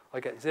I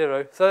get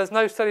 0. So there's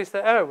no steady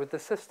state error with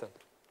this system.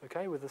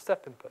 Okay, with the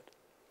step input.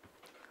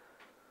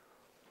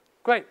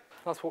 Great,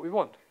 that's what we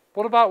want.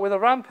 What about with a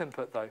ramp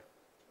input though?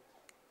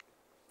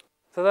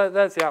 So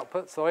there's the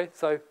output, sorry.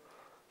 So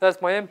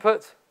there's my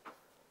input.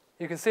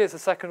 You can see it's a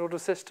second order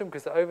system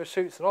because it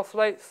overshoots and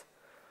oscillates.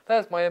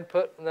 There's my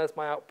input and there's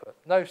my output.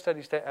 No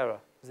steady state error,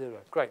 0.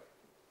 Great,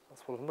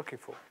 that's what I'm looking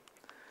for.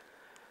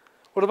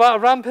 What about a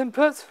ramp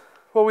input?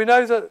 Well, we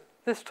know that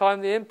this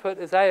time the input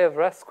is A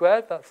over S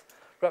squared. That's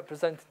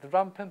representing the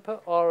ramp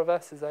input. R of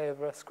S is A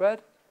over S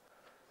squared.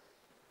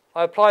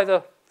 I apply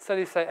the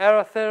steady state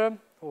error theorem,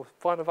 or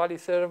final value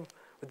theorem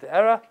with the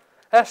error.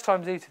 S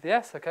times e to the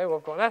S. Okay, well,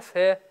 I've got an S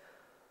here.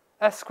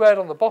 S squared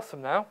on the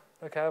bottom now.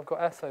 Okay, I've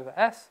got S over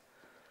S.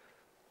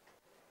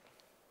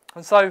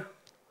 And so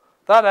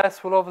that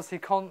S will obviously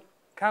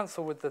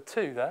cancel with the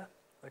 2 there.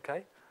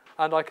 Okay,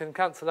 and I can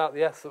cancel out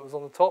the s that was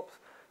on the top.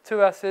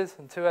 2 s's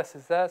and 2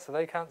 s's there, so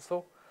they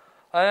cancel.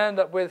 I end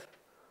up with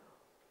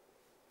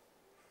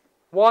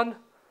 1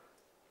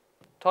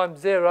 times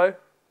 0,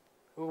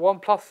 1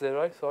 plus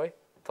 0, sorry,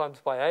 times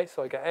by a,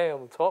 so I get a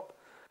on the top.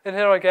 In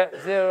here I get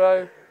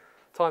 0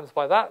 times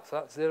by that, so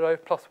that's 0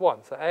 plus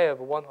 1. So a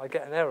over 1, I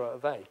get an error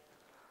of a.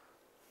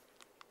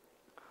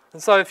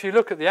 And so if you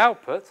look at the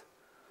output,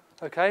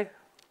 okay,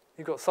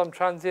 you've got some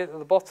transient at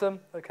the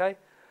bottom, okay,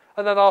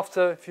 and then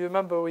after, if you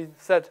remember, we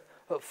said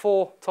at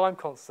 4 time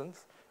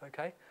constants,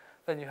 okay,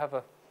 then you have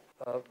a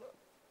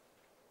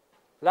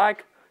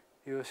lag.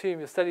 You assume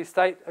your steady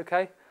state,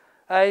 okay.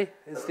 A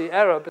is the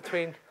error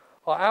between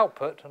our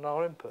output and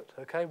our input,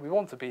 okay. We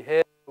want to be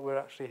here, but we're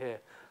actually here,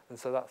 and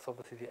so that's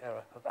obviously the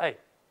error of A.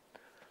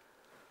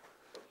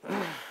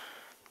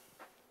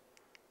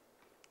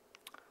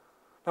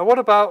 Now what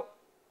about,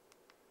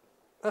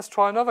 let's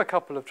try another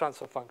couple of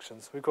transfer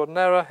functions. We've got an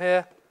error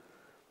here.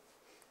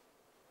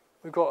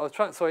 We've got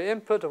a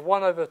input of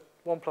 1 over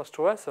 1 plus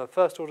 2s, so a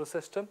first order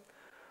system.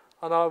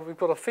 And we've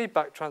got a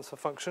feedback transfer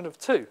function of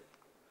 2.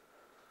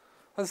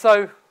 And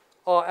so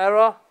our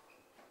error,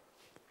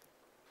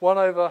 1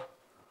 over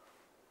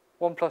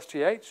 1 plus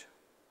gh.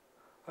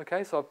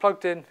 Okay, so I've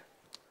plugged in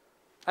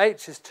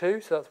h is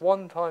 2, so that's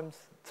 1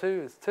 times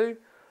 2 is 2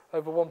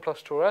 over 1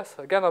 plus 2s.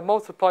 Again, I've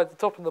multiplied the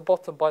top and the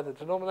bottom by the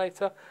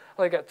denominator,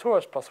 and I get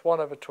 2s plus 1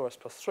 over 2s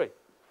plus 3.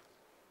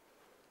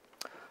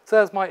 So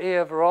there's my E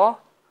over R.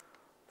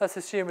 Let's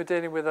assume we're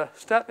dealing with a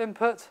step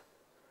input.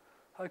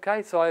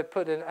 Okay, so I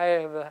put in A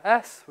over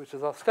S, which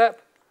is our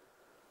step.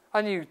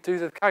 And you do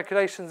the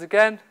calculations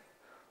again.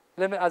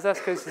 Limit as S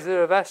goes to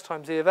 0 of S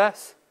times E of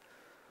S.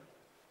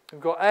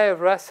 We've got A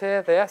over S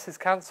here. The S's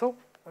cancel.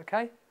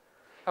 Okay.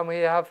 And we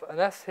have an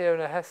S here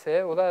and a S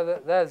here. Well,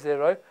 they're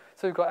 0.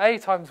 So we've got A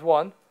times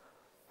 1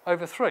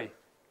 over 3.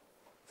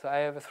 So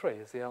A over 3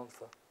 is the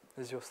answer.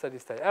 This is your steady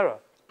state error.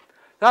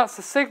 That's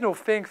the signal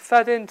being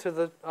fed into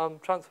the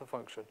transfer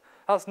function.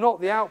 That's not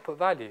the output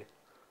value.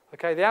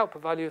 Okay, the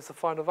output value is the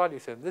final value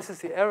signal. This is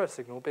the error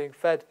signal being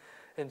fed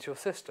into your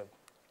system.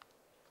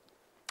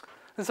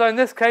 And so in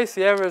this case,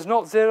 the error is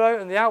not 0,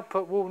 and the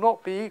output will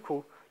not be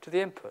equal to the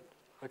input.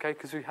 Okay,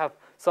 because we have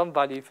some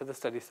value for the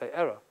steady state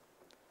error.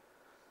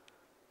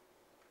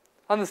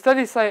 And the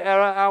steady state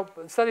error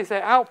steady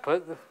state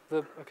output,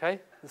 the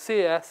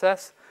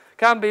CSS,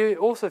 can be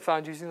also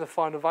found using the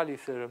final value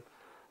theorem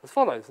as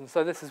follows. And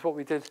so this is what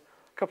we did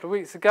a couple of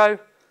weeks ago.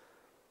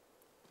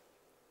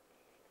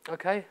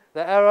 Okay,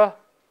 the error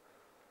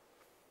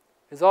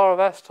is R of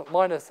S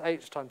minus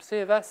H times C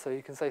of S. So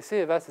you can say C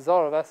of S is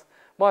R of S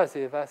minus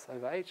E of S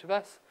over H of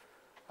S.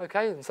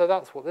 Okay, and so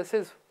that's what this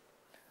is.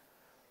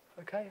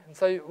 Okay, and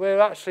so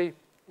we're actually,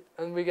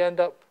 and we end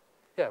up,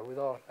 yeah, with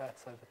R of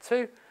S over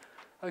 2.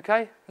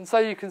 Okay, and so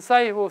you can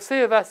say, well,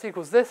 C of S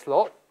equals this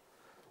lot.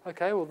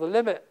 Okay, well, the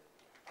limit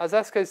as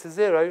S goes to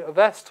 0 of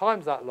S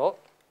times that lot.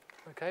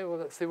 Okay, well,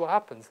 let's see what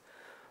happens.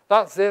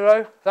 That's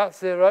 0, that's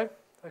 0.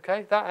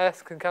 Okay, that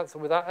S can cancel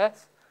with that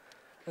S.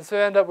 And so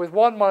we end up with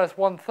 1 minus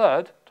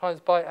 1/3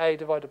 times by A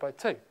divided by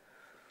 2.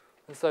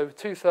 And so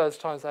 2/3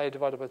 times A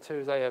divided by 2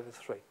 is A over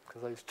 3,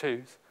 because those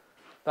 2's,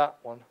 that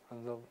one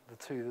and the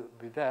 2 that would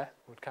be there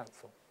would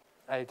cancel.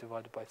 A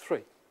divided by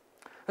 3.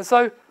 And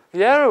so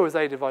the error was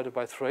A divided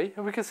by 3,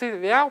 and we can see that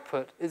the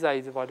output is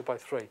A divided by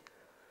 3.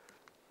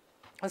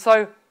 And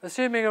so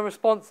assuming a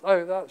response,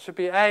 oh, that should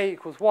be A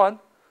equals 1,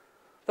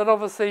 then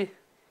obviously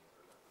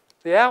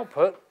the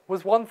output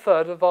was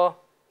 1/3 of our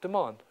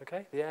demand,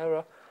 okay, the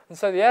error. And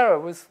so the error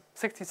was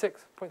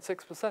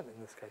 66.6% in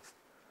this case.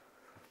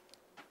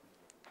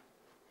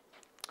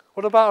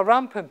 What about a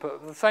ramp input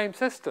of the same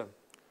system?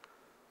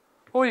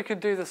 Well, you can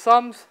do the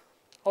sums.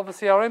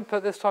 Obviously, our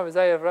input this time is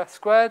A over S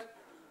squared.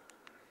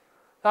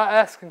 That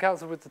S can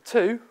cancel with the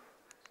 2.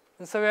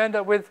 And so we end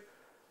up with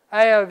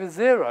A over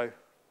 0.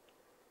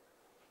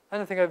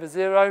 Anything over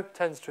 0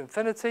 tends to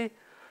infinity.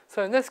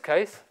 So in this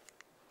case,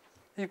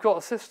 you've got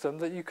a system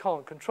that you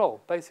can't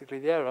control. Basically,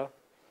 the error,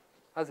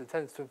 as it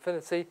tends to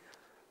infinity,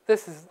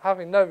 this is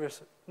having no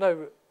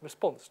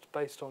response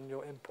based on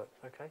your input.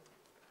 Okay,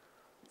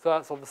 so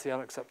that's obviously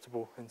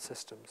unacceptable in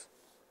systems.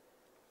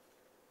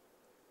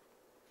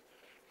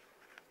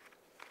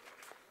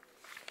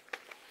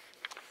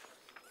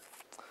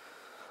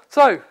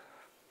 So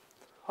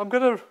I'm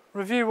going to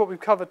review what we've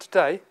covered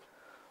today,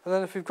 and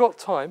then if we've got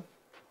time,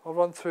 I'll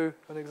run through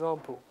an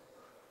example.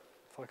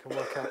 If I can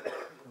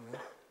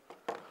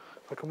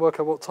work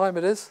out, what time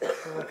it is,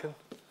 then I can.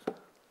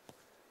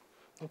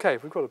 Okay,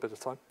 we've got a bit of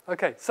time.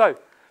 Okay, so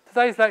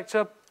today's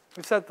lecture,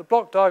 we've said that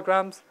block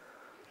diagrams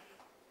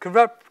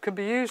can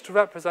be used to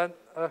represent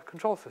a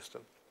control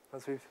system,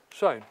 as we've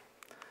shown.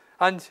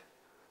 And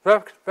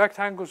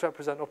rectangles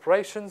represent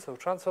operations or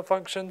transfer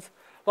functions,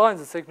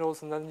 lines are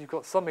signals, and then you've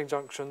got summing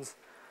junctions,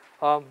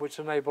 which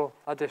enable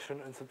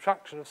addition and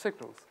subtraction of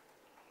signals.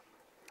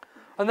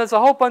 And there's a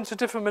whole bunch of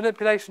different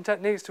manipulation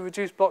techniques to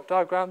reduce block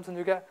diagrams, and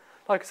you get,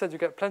 like I said, you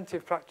get plenty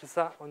of practice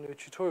that on your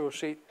tutorial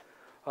sheet,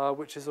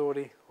 which is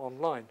already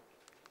online.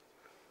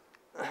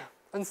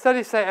 And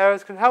steady state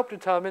errors can help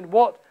determine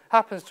what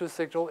happens to a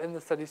signal in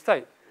the steady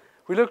state.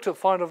 We looked at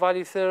final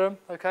value theorem,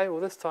 okay,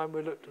 well this time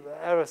we looked at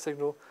the error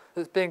signal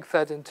that's being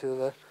fed into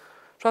the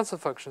transfer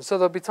function. So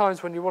there'll be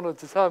times when you want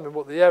to determine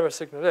what the error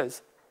signal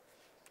is,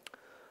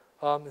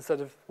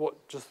 instead of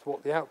just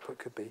what the output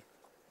could be.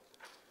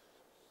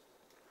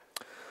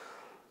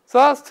 So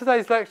that's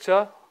today's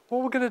lecture.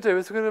 What we're going to do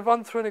is we're going to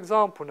run through an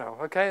example now,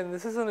 okay? And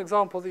this is an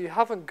example that you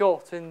haven't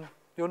got in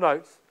your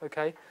notes,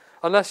 okay?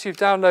 Unless you've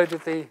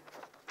downloaded the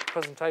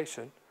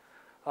presentation.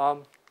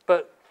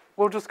 But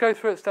we'll just go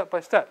through it step by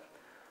step.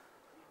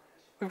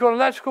 We've got an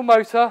electrical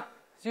motor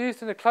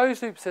used in a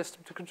closed loop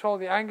system to control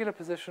the angular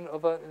position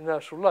of an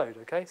inertial load,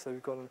 okay? So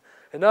we've got an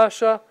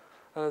inertia,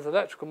 and there's an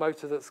electrical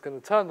motor that's going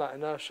to turn that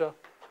inertia,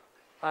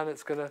 and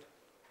it's going to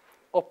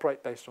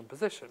operate based on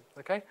position,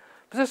 okay?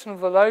 Position of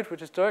the load,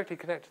 which is directly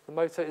connected to the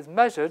motor, is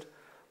measured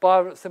by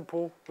a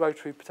simple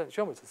rotary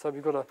potentiometer. So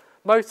we've got a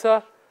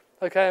motor,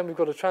 okay, and we've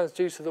got a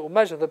transducer that will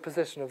measure the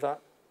position of that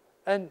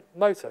end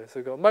motor. So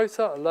we've got a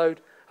motor, a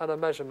load, and a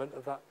measurement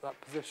of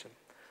that position.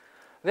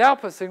 The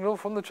output signal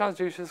from the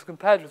transducer is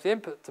compared with the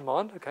input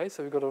demand, okay,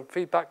 so we've got a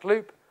feedback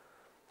loop,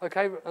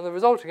 okay, and the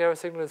resulting error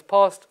signal is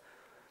passed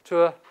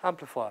to an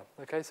amplifier,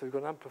 okay, so we've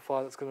got an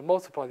amplifier that's going to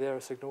multiply the error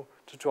signal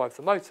to drive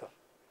the motor.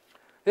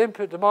 The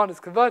input demand is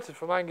converted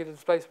from angular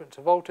displacement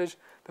to voltage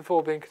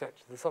before being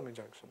connected to the summing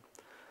junction.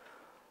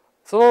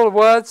 So a lot of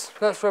words,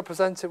 let's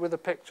represent it with a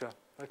picture.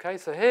 Okay,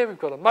 so here we've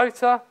got a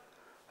motor,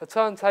 a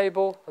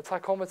turntable, a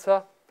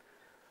tachometer.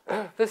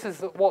 This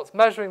is what's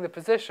measuring the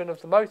position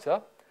of the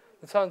motor.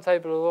 The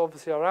turntable is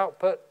obviously our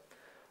output.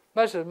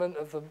 Measurement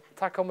of the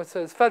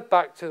tachometer is fed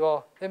back to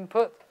our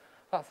input.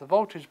 That's the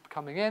voltage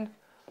coming in,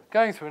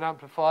 going through an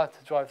amplifier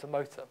to drive the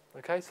motor.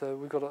 Okay, so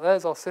we've got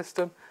there's our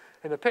system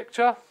in a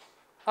picture.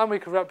 And we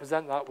can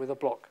represent that with a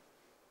block.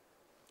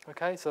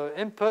 Okay, so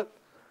input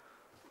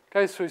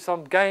goes through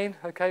some gain,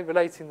 okay,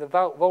 relating the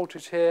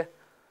voltage here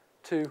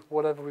to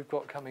whatever we've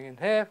got coming in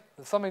here.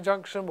 The summing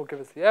junction will give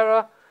us the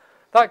error.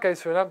 That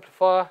goes through an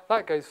amplifier.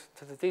 That goes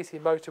to the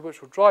DC motor,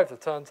 which will drive the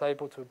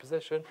turntable to a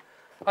position,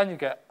 and you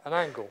get an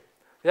angle.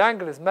 The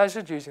angle is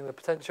measured using the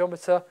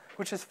potentiometer,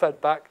 which is fed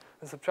back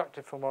and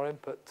subtracted from our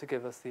input to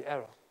give us the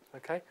error,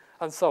 okay,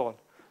 and so on.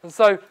 And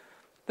so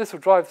this will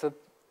drive the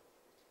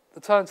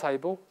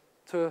turntable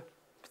to a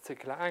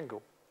particular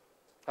angle,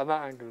 and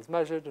that angle is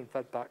measured and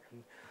fed back,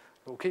 and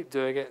it will keep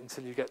doing it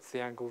until you get to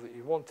the angle that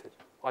you wanted,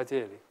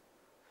 ideally.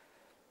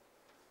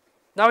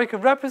 Now we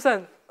can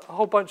represent a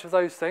whole bunch of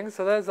those things.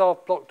 So there's our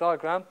block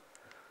diagram.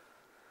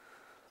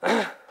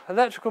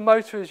 Electrical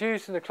motor is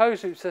used in a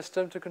closed loop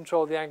system to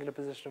control the angular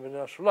position of an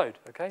inertial load.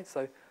 Okay,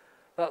 so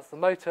that's the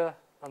motor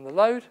and the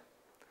load.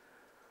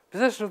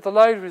 Position of the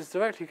load, which is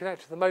directly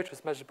connected to the motor,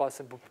 is measured by a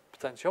simple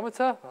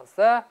potentiometer. That's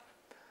there.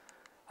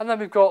 And then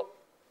we've got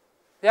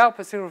the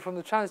output signal from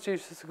the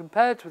transducer is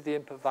compared with the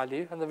input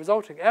value, and the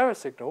resulting error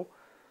signal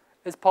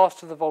is passed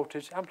to the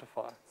voltage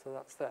amplifier. So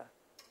that's there.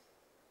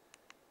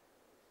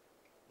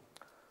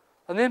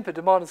 And the input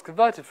demand is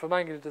converted from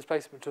angular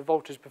displacement to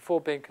voltage before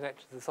being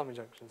connected to the summing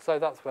junction. So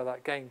that's where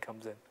that gain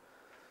comes in.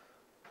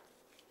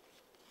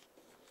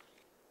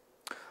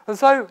 And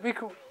so we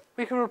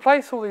can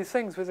replace all these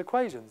things with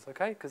equations,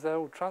 okay, because they're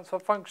all transfer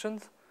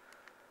functions.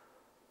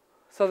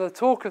 So the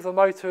torque of the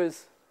motor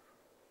is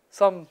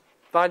some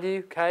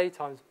value, K,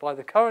 times by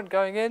the current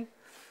going in.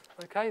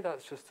 Okay,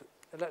 that's just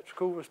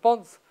electrical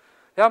response.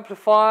 The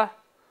amplifier,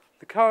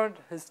 the current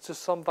is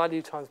just some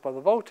value times by the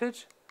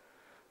voltage.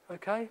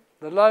 Okay,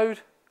 the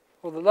load,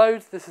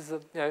 this is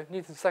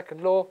Newton's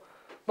second law.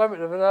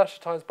 Moment of inertia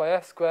times by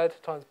f squared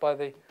times by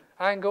the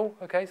angle.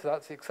 Okay, so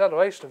that's the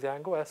acceleration of the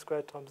angle, s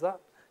squared times that.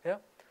 Yeah,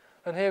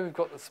 and here we've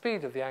got the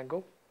speed of the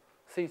angle,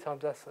 c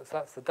times s, so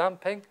that's the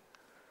damping.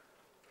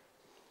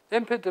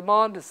 Input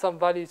demand is some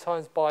value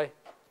times by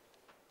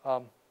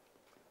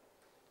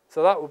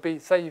so that would be,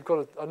 say you've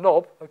got a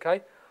knob,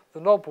 okay, the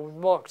knob will be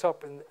marked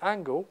up in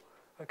angle,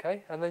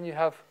 okay, and then you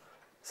have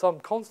some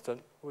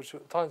constant, which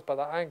times by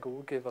that angle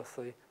will give us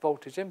the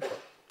voltage input.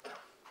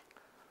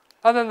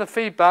 And then the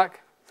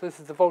feedback, so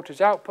this is the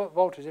voltage output,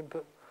 voltage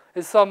input,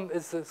 is some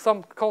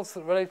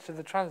constant related to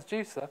the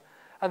transducer,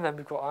 and then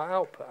we've got our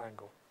output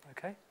angle,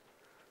 okay.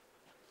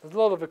 There's a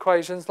lot of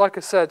equations. Like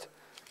I said,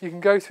 you can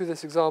go through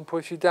this example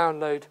if you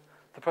download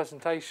the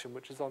presentation,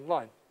 which is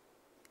online.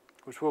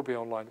 Which will be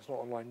online, it's not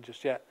online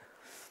just yet.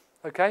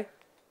 Okay?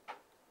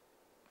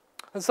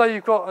 And so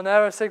you've got an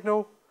error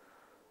signal,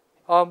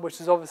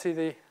 which is obviously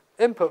the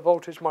input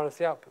voltage minus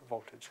the output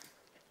voltage.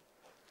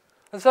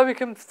 And so we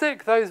can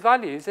stick those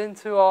values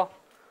into our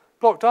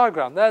block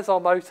diagram. There's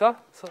our motor,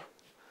 so,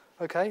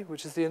 okay,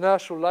 which is the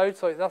inertial load.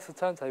 So that's the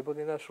turntable,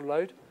 the inertial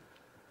load.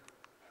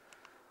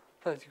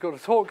 So you've got a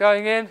torque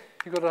going in,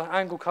 you've got an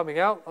angle coming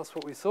out, that's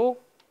what we saw.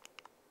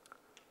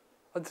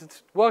 And to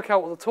work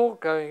out what the torque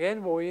going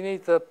in, well, you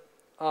need the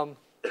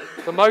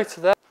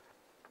motor there.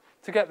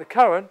 To get the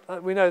current,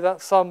 we know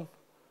that's some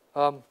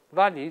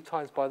value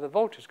times by the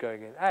voltage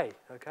going in, A,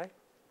 okay?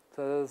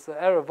 So there's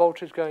the error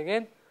voltage going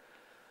in.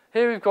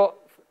 Here we've got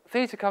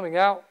theta coming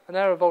out, an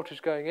error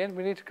voltage going in.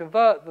 We need to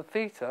convert the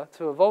theta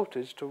to a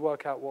voltage to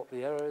work out what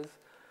the error is.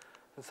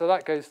 And so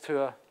that goes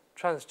to a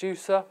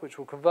transducer, which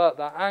will convert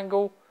that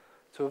angle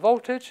to a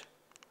voltage,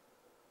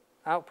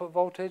 output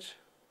voltage.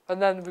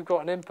 And then we've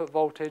got an input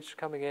voltage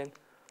coming in,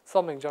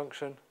 summing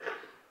junction.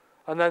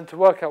 And then to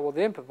work out what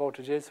the input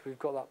voltage is, we've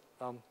got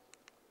that.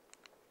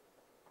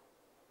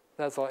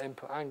 There's our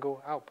input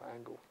angle, output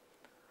angle.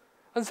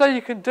 And so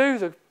you can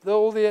do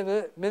all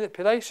the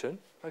manipulation.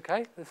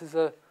 Okay, this is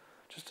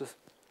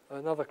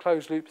another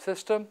closed loop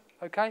system.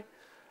 Okay,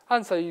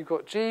 and so you've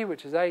got G,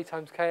 which is A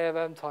times K of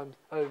M times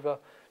over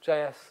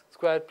JS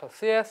squared plus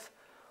CS.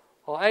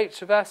 Our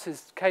H of S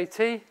is KT.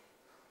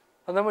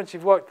 And then once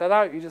you've worked that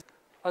out,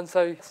 and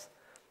so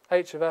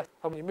H of S,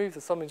 and when you move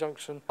the summing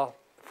junction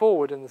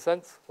forward in the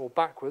sense, or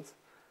backwards,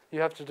 you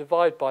have to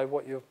divide by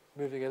what you're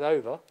moving it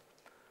over.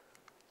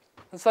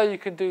 And so you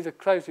can do the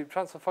closed loop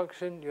transfer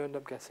function, you end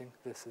up getting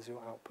this as your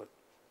output.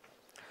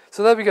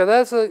 So there we go,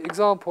 there's an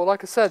example.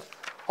 Like I said,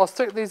 I'll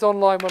stick these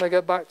online when I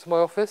get back to my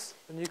office,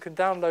 and you can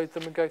download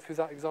them and go through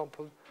that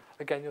example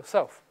again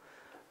yourself.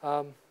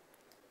 And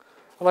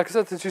like I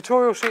said, the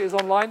tutorial sheet is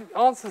online.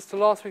 Answers to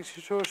last week's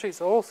tutorial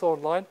sheets are also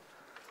online.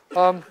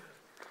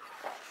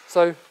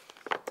 So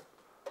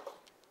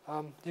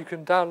you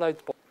can download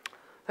the book.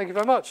 Thank you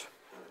very much.